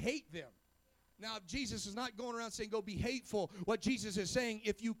got to hate them. Now, Jesus is not going around saying, go be hateful. What Jesus is saying,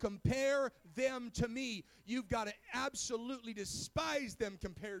 if you compare them to me, you've got to absolutely despise them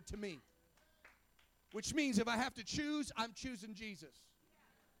compared to me. Which means if I have to choose, I'm choosing Jesus.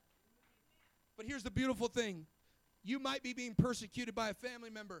 But here's the beautiful thing. You might be being persecuted by a family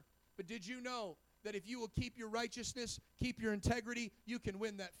member, but did you know that if you will keep your righteousness, keep your integrity, you can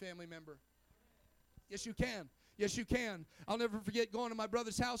win that family member? Yes, you can. Yes, you can. I'll never forget going to my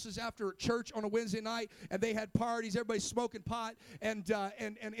brother's houses after church on a Wednesday night, and they had parties. Everybody's smoking pot, and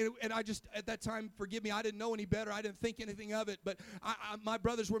I just at that time, forgive me, I didn't know any better. I didn't think anything of it. But my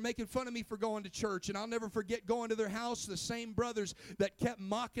brothers were making fun of me for going to church, and I'll never forget going to their house. The same brothers that kept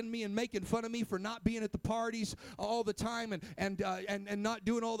mocking me and making fun of me for not being at the parties all the time and not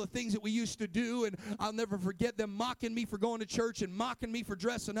doing all the things that we used to do. And I'll never forget them mocking me for going to church and mocking me for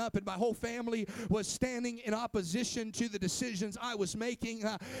dressing up. And my whole family was standing in opposition opposition to the decisions I was making.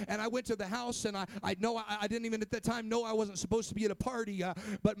 And I went to the house, and I know I didn't even at that time know I wasn't supposed to be at a party.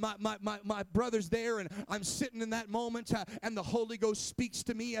 But my brother's there, and I'm sitting in that moment, and the Holy Ghost speaks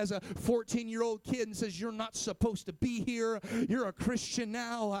to me as a 14-year-old kid and says, "You're not supposed to be here. You're a Christian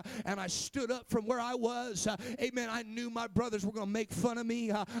now." And I stood up from where I was. Amen. I knew my brothers were going to make fun of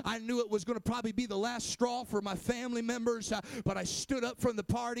me. I knew it was going to probably be the last straw for my family members. But I stood up from the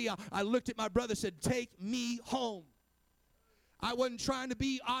party. I looked at my brother and said, "Take me home." I wasn't trying to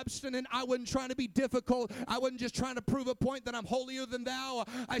be obstinate. I wasn't trying to be difficult. I wasn't just trying to prove a point that I'm holier than thou.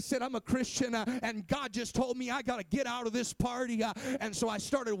 I said, I'm a Christian, and God just told me I got to get out of this party. And so I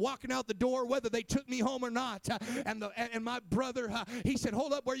started walking out the door, whether they took me home or not. And my brother, he said,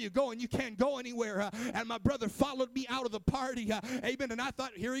 "Hold up, where are you going? You can't go anywhere." And my brother followed me out of the party. Amen. And I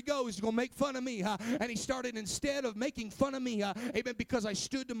thought, here he goes. He's going to make fun of me. And he started, instead of making fun of me, amen, because I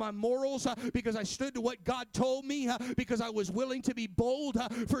stood to my morals, because I stood to what God told me, because I was willing to be bold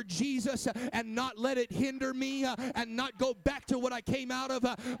for Jesus and not let it hinder me and not go back to what I came out of.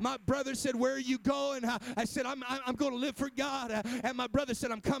 My brother said, "Where are you going?" I said, I'm going to live for God. And my brother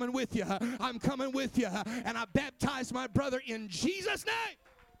said, "I'm coming with you. I'm coming with you." And I baptized my brother in Jesus' name.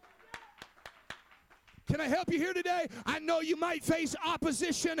 Can I help you here today? I know you might face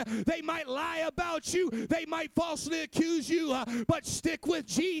opposition. They might lie about you. They might falsely accuse you. But stick with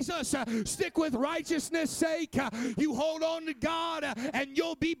Jesus. Stick with righteousness' sake. You hold on to God, and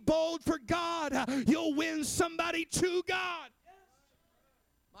you'll be bold for God. You'll win somebody to God.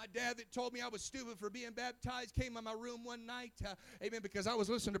 My dad that told me I was stupid for being baptized came in my room one night, amen, because I was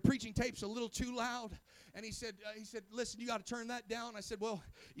listening to preaching tapes a little too loud. And he said, "Listen, you got to turn that down." I said, "Well,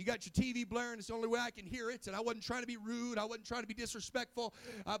 you got your TV blaring. It's the only way I can hear it." And I wasn't trying to be rude. I wasn't trying to be disrespectful.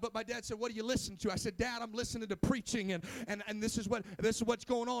 But my dad said, "What do you listen to?" I said, "Dad, I'm listening to preaching, and this is what's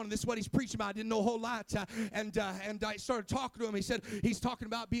going on, and this is what he's preaching about." I didn't know a whole lot. And I started talking to him. He said he's talking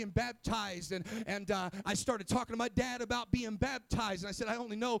about being baptized, and I started talking to my dad about being baptized. And I said, "I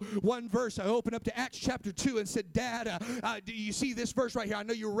only know one verse." I opened up to Acts chapter 2 and said, "Dad, do you see this verse right here? I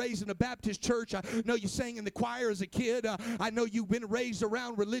know you were raised in a Baptist church. I know you sang in the choir as a kid. I know you've been raised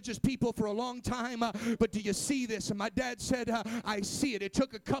around religious people for a long time. But do you see this?" And my dad said, "I see it." It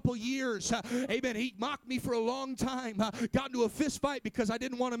took a couple years. Amen. He mocked me for a long time. Got into a fist fight because I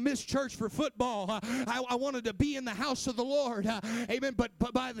didn't want to miss church for football. I wanted to be in the house of the Lord. Amen. But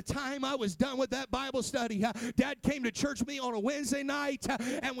by the time I was done with that Bible study, Dad came to church with me on a Wednesday night,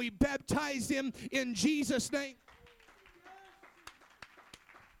 and we baptized him in Jesus' name.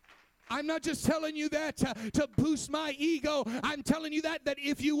 I'm not just telling you that to boost my ego. I'm telling you that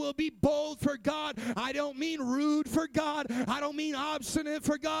if you will be bold for God, I don't mean rude for God. I don't mean obstinate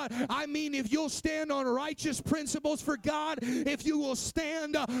for God. I mean if you'll stand on righteous principles for God, if you will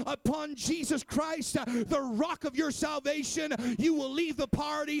stand upon Jesus Christ, the rock of your salvation, you will leave the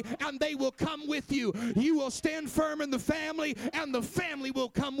party and they will come with you. You will stand firm in the family and the family will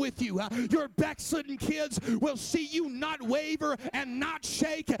come with you. Your backslidden kids will see you not waver and not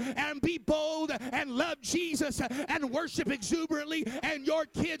shake and be bold and love Jesus and worship exuberantly, and your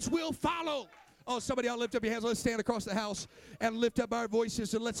kids will follow. Oh, somebody ought to lift up your hands. Let's stand across the house and lift up our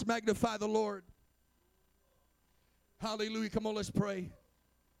voices and let's magnify the Lord. Hallelujah. Come on, let's pray.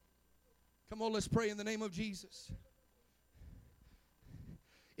 Come on, let's pray in the name of Jesus.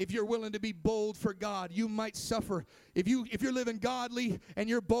 If you're willing to be bold for God, you might suffer. If you're living godly and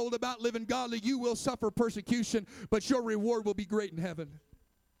you're bold about living godly, you will suffer persecution, but your reward will be great in heaven.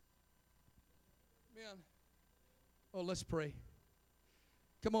 Oh, let's pray.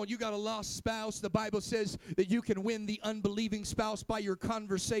 Come on, you got a lost spouse. The Bible says that you can win the unbelieving spouse by your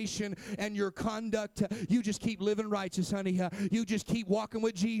conversation and your conduct. You just keep living righteous, honey. You just keep walking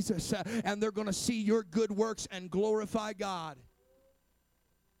with Jesus, and they're going to see your good works and glorify God.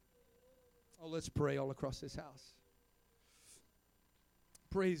 Oh, let's pray all across this house.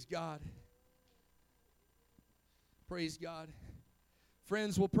 Praise God. Praise God.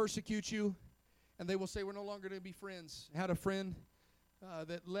 Friends will persecute you. And they will say, we're no longer going to be friends. I had a friend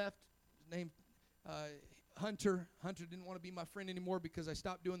that left named Hunter. Hunter didn't want to be my friend anymore because I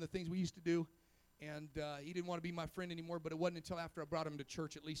stopped doing the things we used to do. And he didn't want to be my friend anymore, but it wasn't until after I brought him to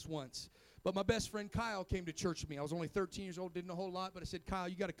church at least once. But my best friend Kyle came to church with me. I was only 13 years old, didn't know a whole lot, but I said, "Kyle,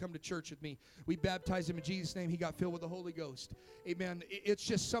 you got to come to church with me." We baptized him in Jesus' name. He got filled with the Holy Ghost. Amen. It's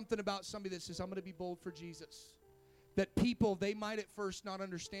just something about somebody that says, "I'm going to be bold for Jesus." That people, they might at first not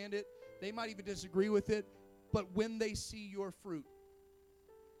understand it. They might even disagree with it, but when they see your fruit.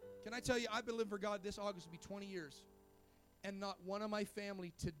 Can I tell you, I've been living for God. This August will be 20 years. And not one of my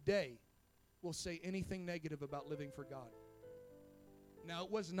family today will say anything negative about living for God. Now,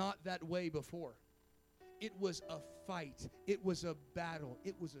 it was not that way before. it was a fight. It was a battle.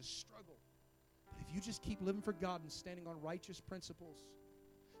 It was a struggle. But if you just keep living for God and standing on righteous principles,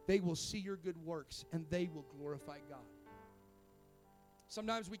 they will see your good works and they will glorify God.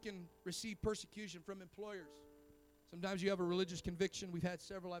 Sometimes we can receive persecution from employers. Sometimes you have a religious conviction. We've had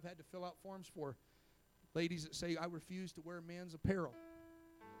several I've had to fill out forms for. Ladies that say, I refuse to wear men's apparel.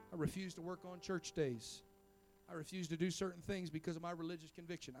 I refuse to work on church days. I refuse to do certain things because of my religious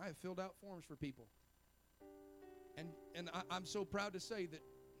conviction. I have filled out forms for people. And I'm so proud to say that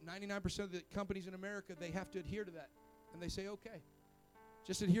 99% of the companies in America, they have to adhere to that. And they say, okay,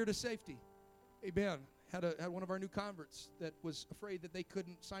 just adhere to safety. Amen. Had one of our new converts that was afraid that they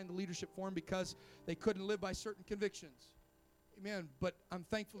couldn't sign the leadership form because they couldn't live by certain convictions. Amen. But I'm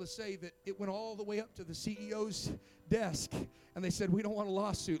thankful to say that it went all the way up to the CEO's desk, and they said, we don't want a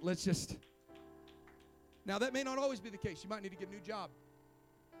lawsuit. Let's just... Now, that may not always be the case. You might need to get a new job.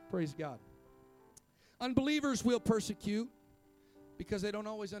 Praise God. Unbelievers will persecute because they don't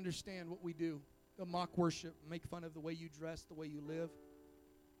always understand what we do. They'll mock worship, make fun of the way you dress, the way you live.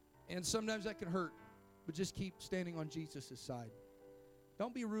 And sometimes that can hurt, but just keep standing on Jesus' side.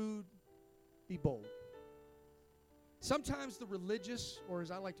 Don't be rude, be bold. Sometimes the religious, or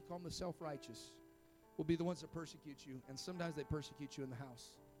as I like to call them, the self-righteous, will be the ones that persecute you, and sometimes they persecute you in the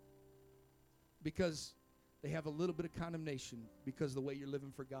house because they have a little bit of condemnation because of the way you're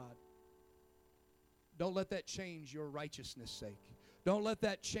living for God. Don't let that change your righteousness' sake. Don't let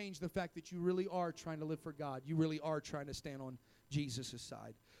that change the fact that you really are trying to live for God. You really are trying to stand on Jesus'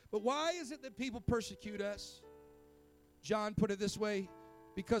 side. But why is it that people persecute us? John put it this way,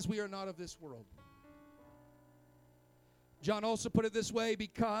 because we are not of this world. John also put it this way,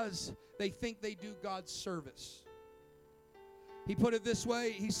 because they think they do God's service. He put it this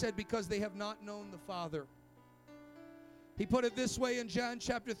way, he said, because they have not known the Father. He put it this way in John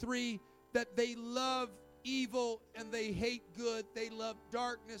chapter 3, that they love evil and they hate good. They love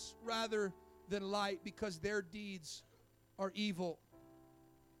darkness rather than light because their deeds are evil.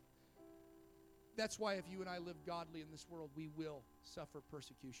 That's why if you and I live godly in this world, we will suffer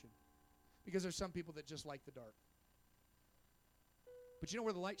persecution. Because there's some people that just like the dark. But you know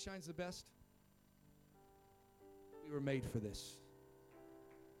where the light shines the best? We were made for this.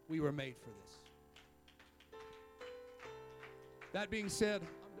 We were made for this. That being said,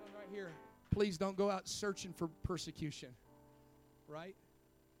 I'm done right here. Please don't go out searching for persecution. Right?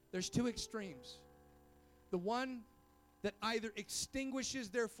 There's two extremes. The one that either extinguishes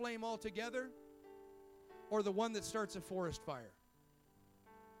their flame altogether, or the one that starts a forest fire.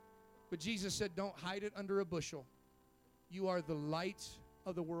 But Jesus said, don't hide it under a bushel. You are the light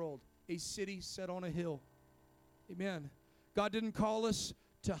of the world, a city set on a hill. Amen. God didn't call us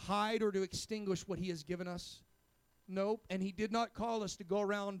to hide or to extinguish what He has given us. Nope. And He did not call us to go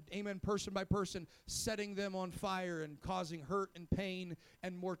around, amen, person by person, setting them on fire and causing hurt and pain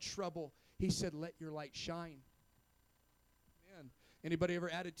and more trouble. He said, let your light shine. Amen. Anybody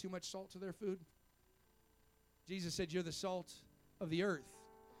ever added too much salt to their food? Jesus said, you're the salt of the earth.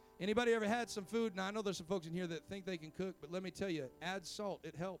 Anybody ever had some food? Now, I know there's some folks in here that think they can cook, but let me tell you, add salt.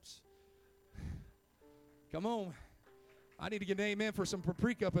 It helps. Come on. I need to get an amen for some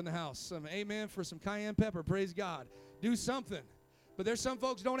paprika up in the house. Some amen for some cayenne pepper. Praise God. Do something. But there's some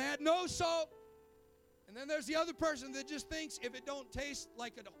folks don't add no salt. And then there's the other person that just thinks if it don't taste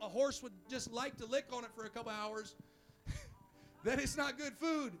like a horse would just like to lick on it for a couple hours, that it's not good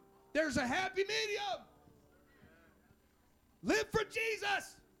food. There's a happy medium. Live for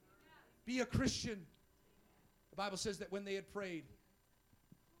Jesus. Be a Christian. The Bible says that when they had prayed,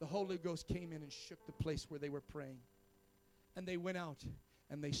 the Holy Ghost came in and shook the place where they were praying. And they went out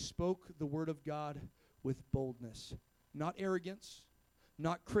and they spoke the word of God with boldness. Not arrogance,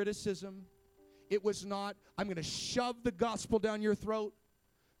 not criticism. It was not, I'm going to shove the gospel down your throat.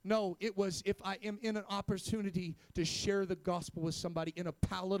 No, it was, if I am in an opportunity to share the gospel with somebody in a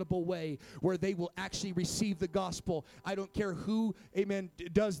palatable way where they will actually receive the gospel. I don't care who, amen,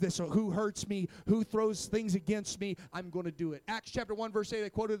 does this or who hurts me, who throws things against me, I'm going to do it. Acts chapter 1 verse 8, I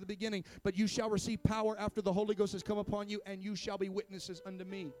quoted at the beginning, but you shall receive power after the Holy Ghost has come upon you, and you shall be witnesses unto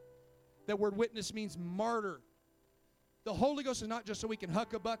me. That word witness means martyr. The Holy Ghost is not just so we can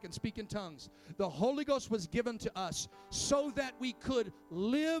huck-a-buck and speak in tongues. The Holy Ghost was given to us so that we could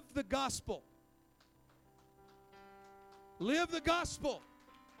live the gospel. Live the gospel.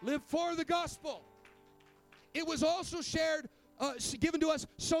 Live for the gospel. It was also given to us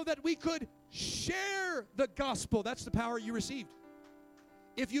so that we could share the gospel. That's the power you received.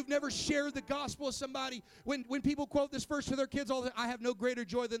 If you've never shared the gospel with somebody, when people quote this verse to their kids all the time, I have no greater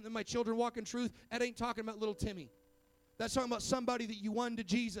joy than my children walk in truth, that ain't talking about little Timmy. That's talking about somebody that you won to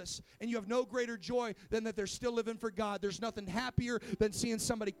Jesus, and you have no greater joy than that they're still living for God. There's nothing happier than seeing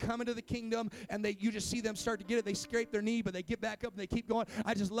somebody come into the kingdom, and you just see them start to get it. They scrape their knee, but they get back up and they keep going.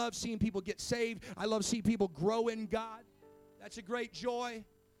 I just love seeing people get saved. I love seeing people grow in God. That's a great joy.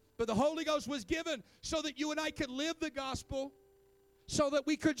 But the Holy Ghost was given so that you and I could live the gospel, so that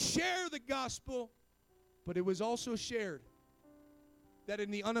we could share the gospel. But it was also shared that in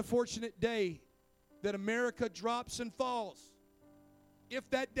the unfortunate day that America drops and falls, if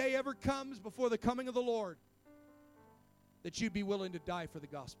that day ever comes before the coming of the Lord, that you'd be willing to die for the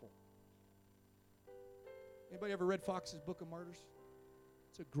gospel. Anybody ever read Fox's Book of Martyrs?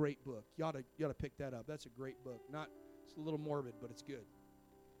 It's a great book. You ought to pick that up. That's a great book. It's a little morbid, but it's good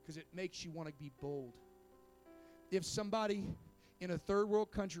because it makes you want to be bold. If somebody in a third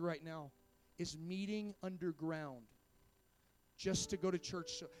world country right now is meeting underground just to go to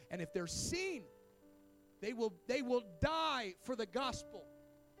church, and if they're seen, they will die for the gospel.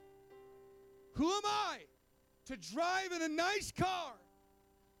 Who am I to drive in a nice car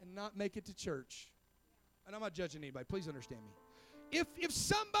and not make it to church? And I'm not judging anybody. Please understand me. If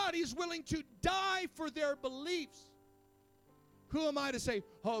somebody is willing to die for their beliefs, who am I to say,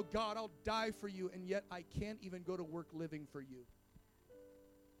 oh God, I'll die for you, and yet I can't even go to work living for you?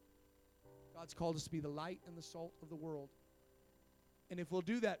 God's called us to be the light and the salt of the world. And if we'll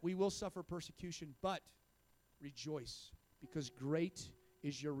do that, we will suffer persecution, but rejoice, because great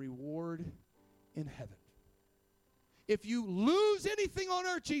is your reward in heaven. If you lose anything on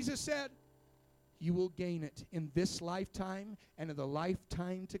earth, Jesus said, you will gain it in this lifetime and in the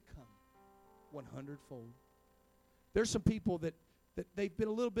lifetime to come, 100-fold. There's some people that they've been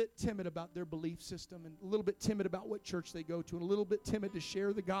a little bit timid about their belief system, and a little bit timid about what church they go to, and a little bit timid to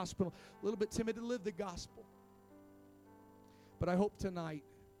share the gospel, a little bit timid to live the gospel. But I hope tonight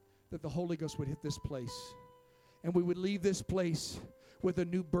that the Holy Ghost would hit this place, and we would leave this place with a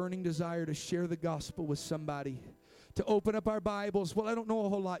new burning desire to share the gospel with somebody. To open up our Bibles. Well, I don't know a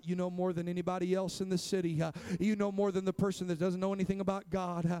whole lot. You know more than anybody else in the city. You know more than the person that doesn't know anything about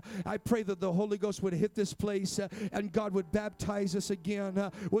God. I pray that the Holy Ghost would hit this place and God would baptize us again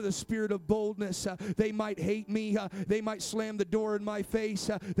with a spirit of boldness. They might hate me. They might slam the door in my face.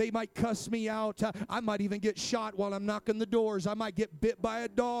 They might cuss me out. I might even get shot while I'm knocking the doors. I might get bit by a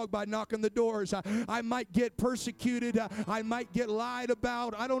dog by knocking the doors. I might get persecuted. I might get lied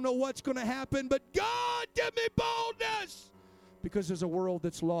about. I don't know what's going to happen, but God, give me boldness. Because there's a world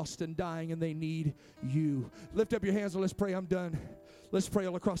that's lost and dying, and they need you. Lift up your hands and let's pray. I'm done. Let's pray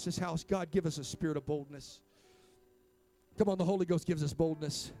all across this house. God, give us a spirit of boldness. Come on, the Holy Ghost gives us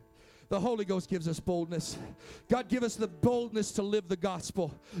boldness. The Holy Ghost gives us boldness. God, give us the boldness to live the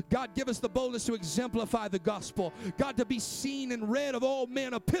gospel. God, give us the boldness to exemplify the gospel. God, to be seen and read of all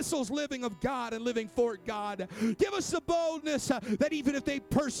men, epistles living of God and living for God. Give us the boldness that even if they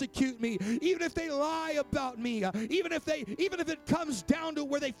persecute me, even if they lie about me, even if it comes down to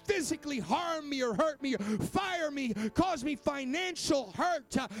where they physically harm me or hurt me or fire me, cause me financial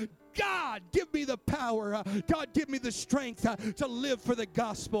hurt, God, give me the power. God, give me the strength to live for the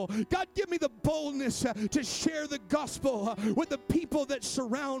gospel. God, give me the boldness to share the gospel with the people that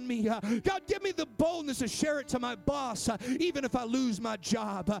surround me. God, give me the boldness to share it to my boss, even if I lose my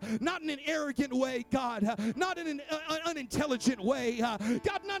job. Not in an arrogant way, God. Not in an unintelligent way.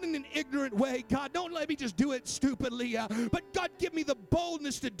 God, not in an ignorant way. God, don't let me just do it stupidly. But God, give me the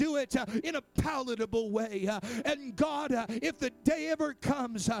boldness to do it in a palatable way. And God, if the day ever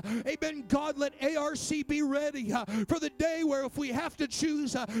comes, amen, God, let ARC be ready for the day where if we have to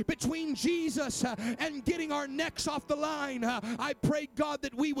choose between Jesus and getting our necks off the line, I pray, God,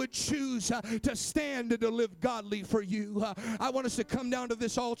 that we would choose to stand and to live godly for you. I want us to come down to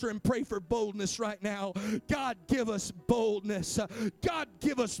this altar and pray for boldness right now. God, give us boldness. God,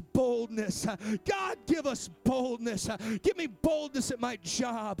 give us boldness. God, give us boldness. Give me boldness at my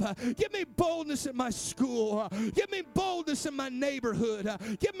job. Give me boldness at my school. Give me boldness in my neighborhood.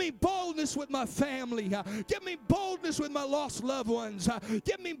 Give me boldness with my family. Give me boldness with my lost loved ones.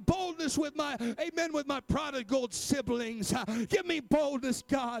 Give me boldness with my, amen, with my prodigal siblings. Give me boldness,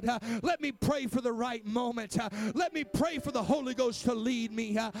 God. Let me pray for the right moment. Let me pray for the Holy Ghost to lead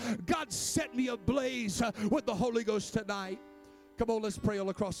me. God, set me ablaze with the Holy Ghost tonight. Come on, let's pray all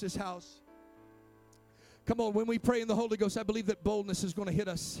across this house. Come on, when we pray in the Holy Ghost, I believe that boldness is going to hit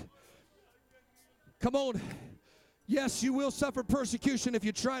us. Come on. Yes, you will suffer persecution if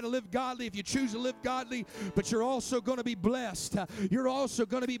you try to live godly, if you choose to live godly, but you're also going to be blessed. You're also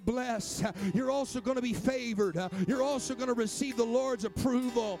going to be blessed. You're also going to be favored. You're also going to receive the Lord's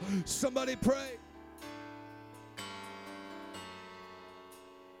approval. Somebody pray.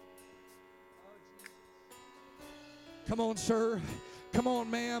 Come on, sir. Come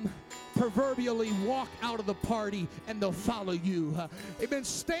on, ma'am. Proverbially walk out of the party and they'll follow you. Amen.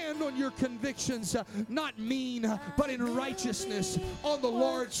 Stand on your convictions, not mean, but in righteousness on the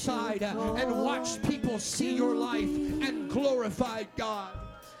Lord's side, and watch people see your life and glorify God.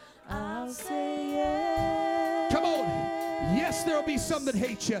 I'll say yes. Come on. Yes, there'll be some that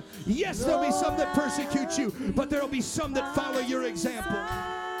hate you. Yes, there'll be some that persecute you, but there'll be some that follow your example.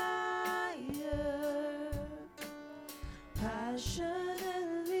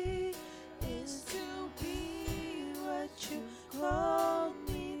 Passionately is to be what you called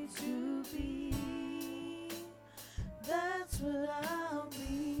me to be. That's what I'll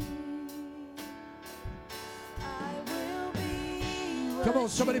be. I will be what Come on,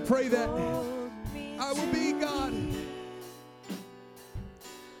 somebody you pray that. called me I will to be God.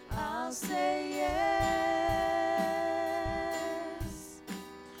 I'll say yes.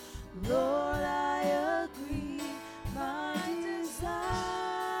 Lord, I agree. My desire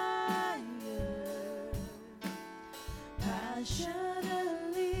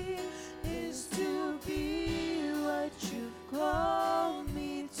passionately is to be what you call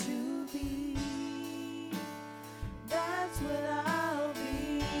me to be. That's what I'll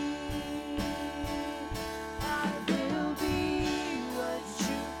be. I will be what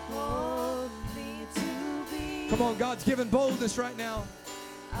you called me to be. Come on, God's giving boldness right now.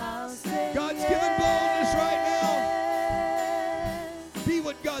 I'll say God's yes. giving boldness right now. Be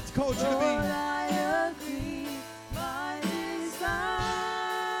what God's called you to Lord, be. I agree. My desire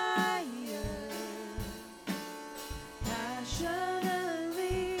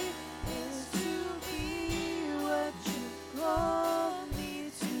passionately is to be what you call me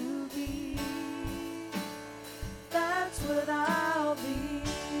to be. That's what I'll be.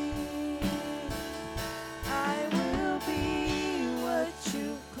 I will be what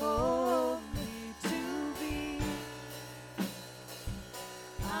you call me to be.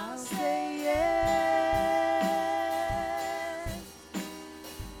 I'll say yes.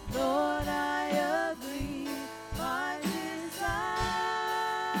 Lord, I agree. My desire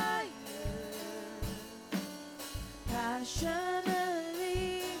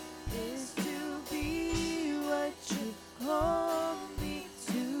passionately is to be what you call me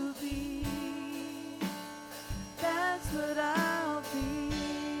to be. That's what I'll be.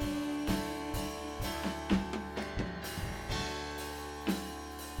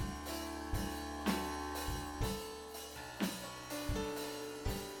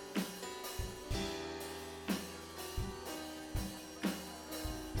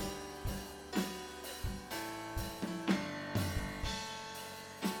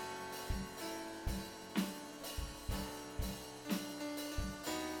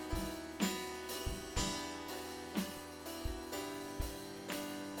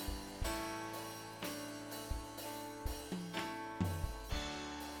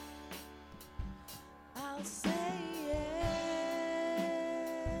 I'll say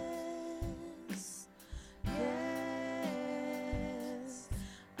yes. Yes,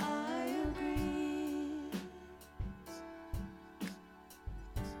 I agree.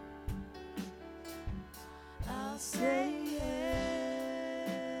 I'll say yes.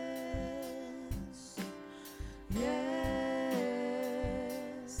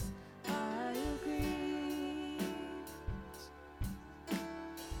 Yes, I agree.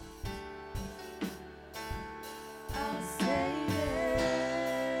 I'll say yes.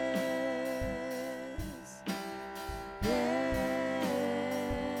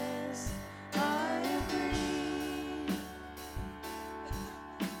 Yes, I agree.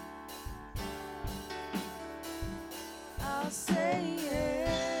 I'll say yes.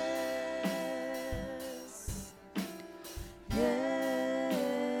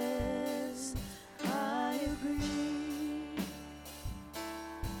 Yes, I agree.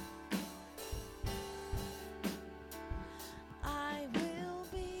 I will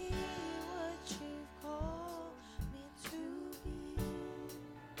be what you've called me to be.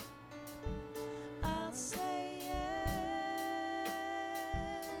 I'll say yes.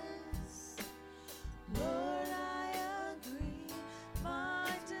 Lord, I agree.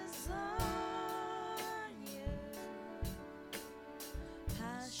 My desire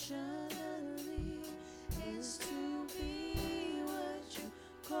passionately is to be what you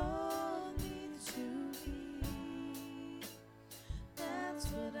call me to be. That's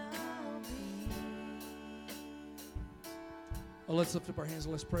what I'll be. Well, let's lift up our hands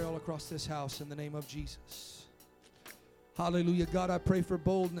and let's pray all across this house in the name of Jesus. Hallelujah. God, I pray for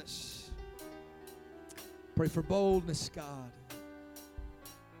boldness. Pray for boldness, God.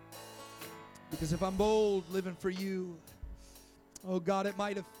 Because if I'm bold living for you, oh God,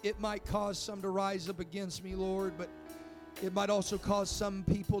 it might cause some to rise up against me, Lord, but It might also cause some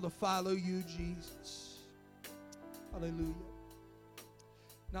people to follow you, Jesus. Hallelujah.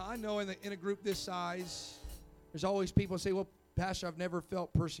 Now, I know in a group this size, there's always people say, well, Pastor, I've never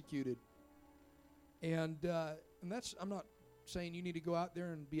felt persecuted. And that's, I'm not saying you need to go out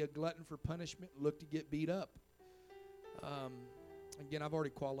there and be a glutton for punishment, look to get beat up. Again, I've already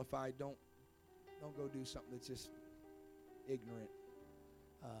qualified. Don't go do something that's just ignorant,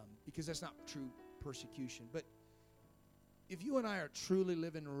 because that's not true persecution. But if you and I are truly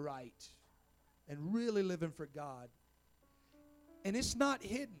living right and really living for God, and it's not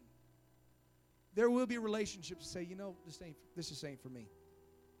hidden, there will be relationships that say, you know, this is ain't for me.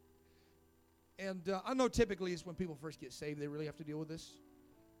 And I know typically it's when people first get saved, they really have to deal with this.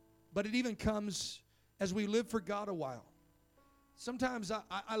 But it even comes as we live for God a while. Sometimes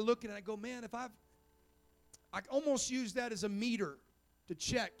I look at it and I go, man, I almost use that as a meter to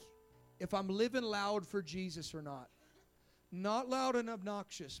check if I'm living loud for Jesus or not. Not loud and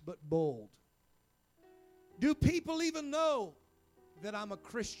obnoxious, but bold. Do people even know that I'm a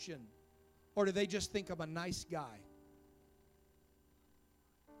Christian? Or do they just think I'm a nice guy?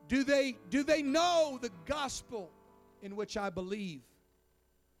 Do they know the gospel in which I believe?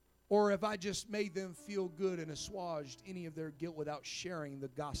 Or have I just made them feel good and assuaged any of their guilt without sharing the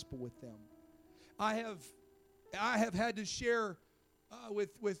gospel with them? I have had to share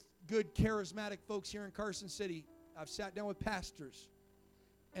with good charismatic folks here in Carson City. I've sat down with pastors.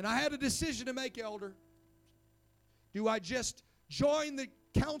 And I had a decision to make, elder. Do I just join the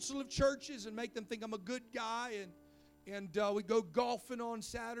council of churches and make them think I'm a good guy and we go golfing on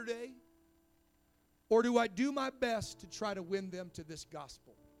Saturday? Or do I do my best to try to win them to this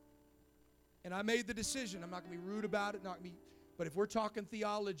gospel? And I made the decision. I'm not going to be rude about it, but if we're talking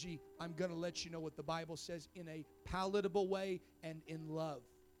theology, I'm going to let you know what the Bible says in a palatable way and in love.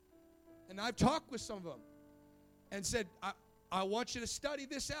 And I've talked with some of them and said, I want you to study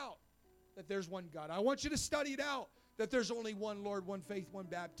this out, that there's one God. I want you to study it out, that there's only one Lord, one faith, one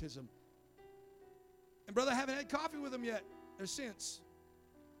baptism. And brother, I haven't had coffee with them yet or since.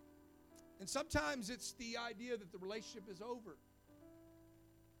 And sometimes it's the idea that the relationship is over.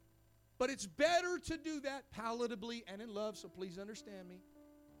 But it's better to do that palatably and in love, so please understand me,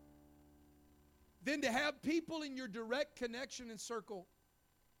 than to have people in your direct connection and circle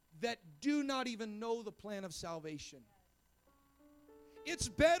that do not even know the plan of salvation. It's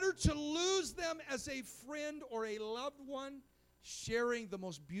better to lose them as a friend or a loved one, sharing the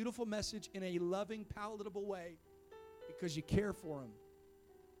most beautiful message in a loving, palatable way because you care for them,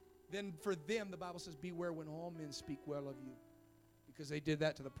 than for them, the Bible says, beware when all men speak well of you. Because they did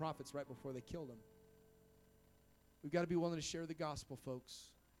that to the prophets right before they killed them. We've got to be willing to share the gospel,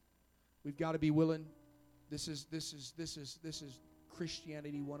 folks. We've got to be willing. This is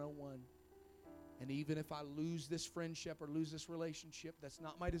Christianity 101. And even if I lose this friendship or lose this relationship, that's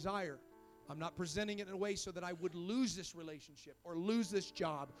not my desire. I'm not presenting it in a way so that I would lose this relationship or lose this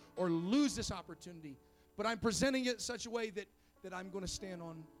job or lose this opportunity. But I'm presenting it in such a way that I'm going to stand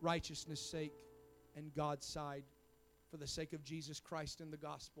on righteousness' sake and God's side for the sake of Jesus Christ and the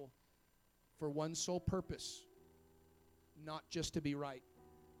gospel, for one sole purpose, not just to be right,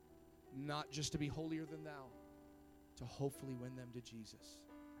 not just to be holier than thou, to hopefully win them to Jesus.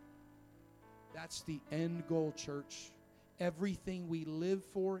 That's the end goal, church. Everything we live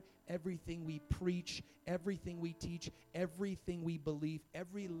for, everything we preach, everything we teach, everything we believe,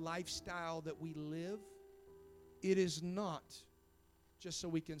 every lifestyle that we live, it is not just so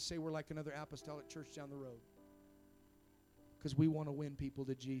we can say we're like another apostolic church down the road. Because we want to win people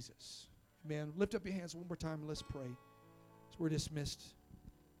to Jesus. Amen. Lift up your hands one more time and let's pray. So we're dismissed.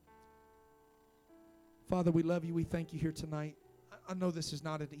 Father, we love you. We thank you here tonight. I know this is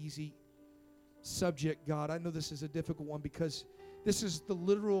not an easy subject, God. I know this is a difficult one because this is the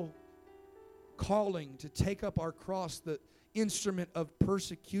literal calling to take up our cross, the instrument of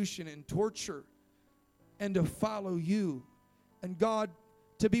persecution and torture, and to follow you. And God,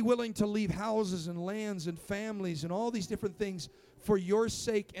 to be willing to leave houses and lands and families and all these different things for your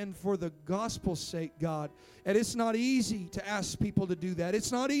sake and for the gospel's sake, God. And it's not easy to ask people to do that.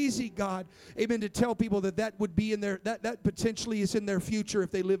 It's not easy, God, amen, to tell people that would be in their, that potentially is in their future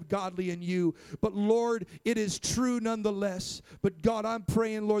if they live godly in you. But Lord, it is true nonetheless. But God, I'm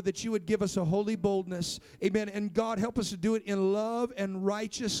praying, Lord, that you would give us a holy boldness, amen. And God, help us to do it in love and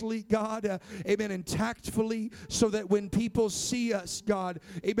righteously, God, amen, and tactfully, so that when people see us, God,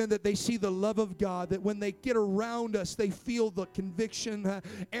 amen, that they see the love of God, that when they get around us, they feel the conviction conviction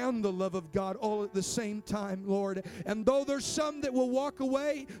and the love of God all at the same time, Lord. And though there's some that will walk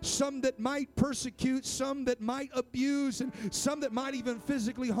away, some that might persecute, some that might abuse, and some that might even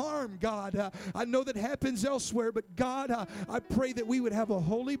physically harm, God, I know that happens elsewhere, but God, I pray that we would have a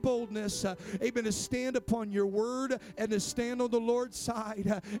holy boldness, amen, to stand upon your word and to stand on the Lord's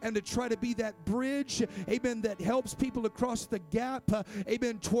side and to try to be that bridge, amen, that helps people across the gap,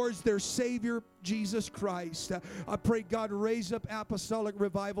 amen, towards their Savior, Jesus Christ. I pray, God, raise up Apostolic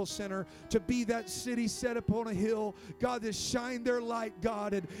Revival Center to be that city set upon a hill, God, that shine their light,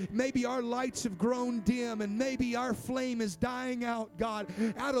 God, and maybe our lights have grown dim and maybe our flame is dying out, God.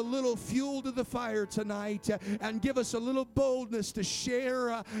 Add a little fuel to the fire tonight and give us a little boldness to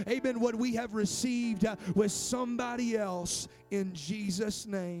share, amen, what we have received with somebody else in Jesus'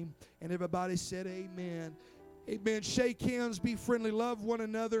 name. And everybody said amen. Amen. Shake hands, be friendly, love one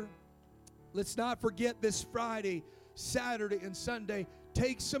another. Let's not forget this Friday, Saturday, and Sunday.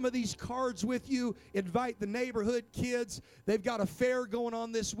 Take some of these cards with you. Invite the neighborhood kids. They've got a fair going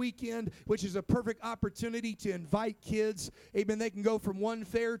on this weekend, which is a perfect opportunity to invite kids. Amen. They can go from one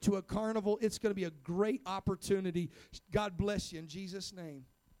fair to a carnival. It's going to be a great opportunity. God bless you in Jesus' name.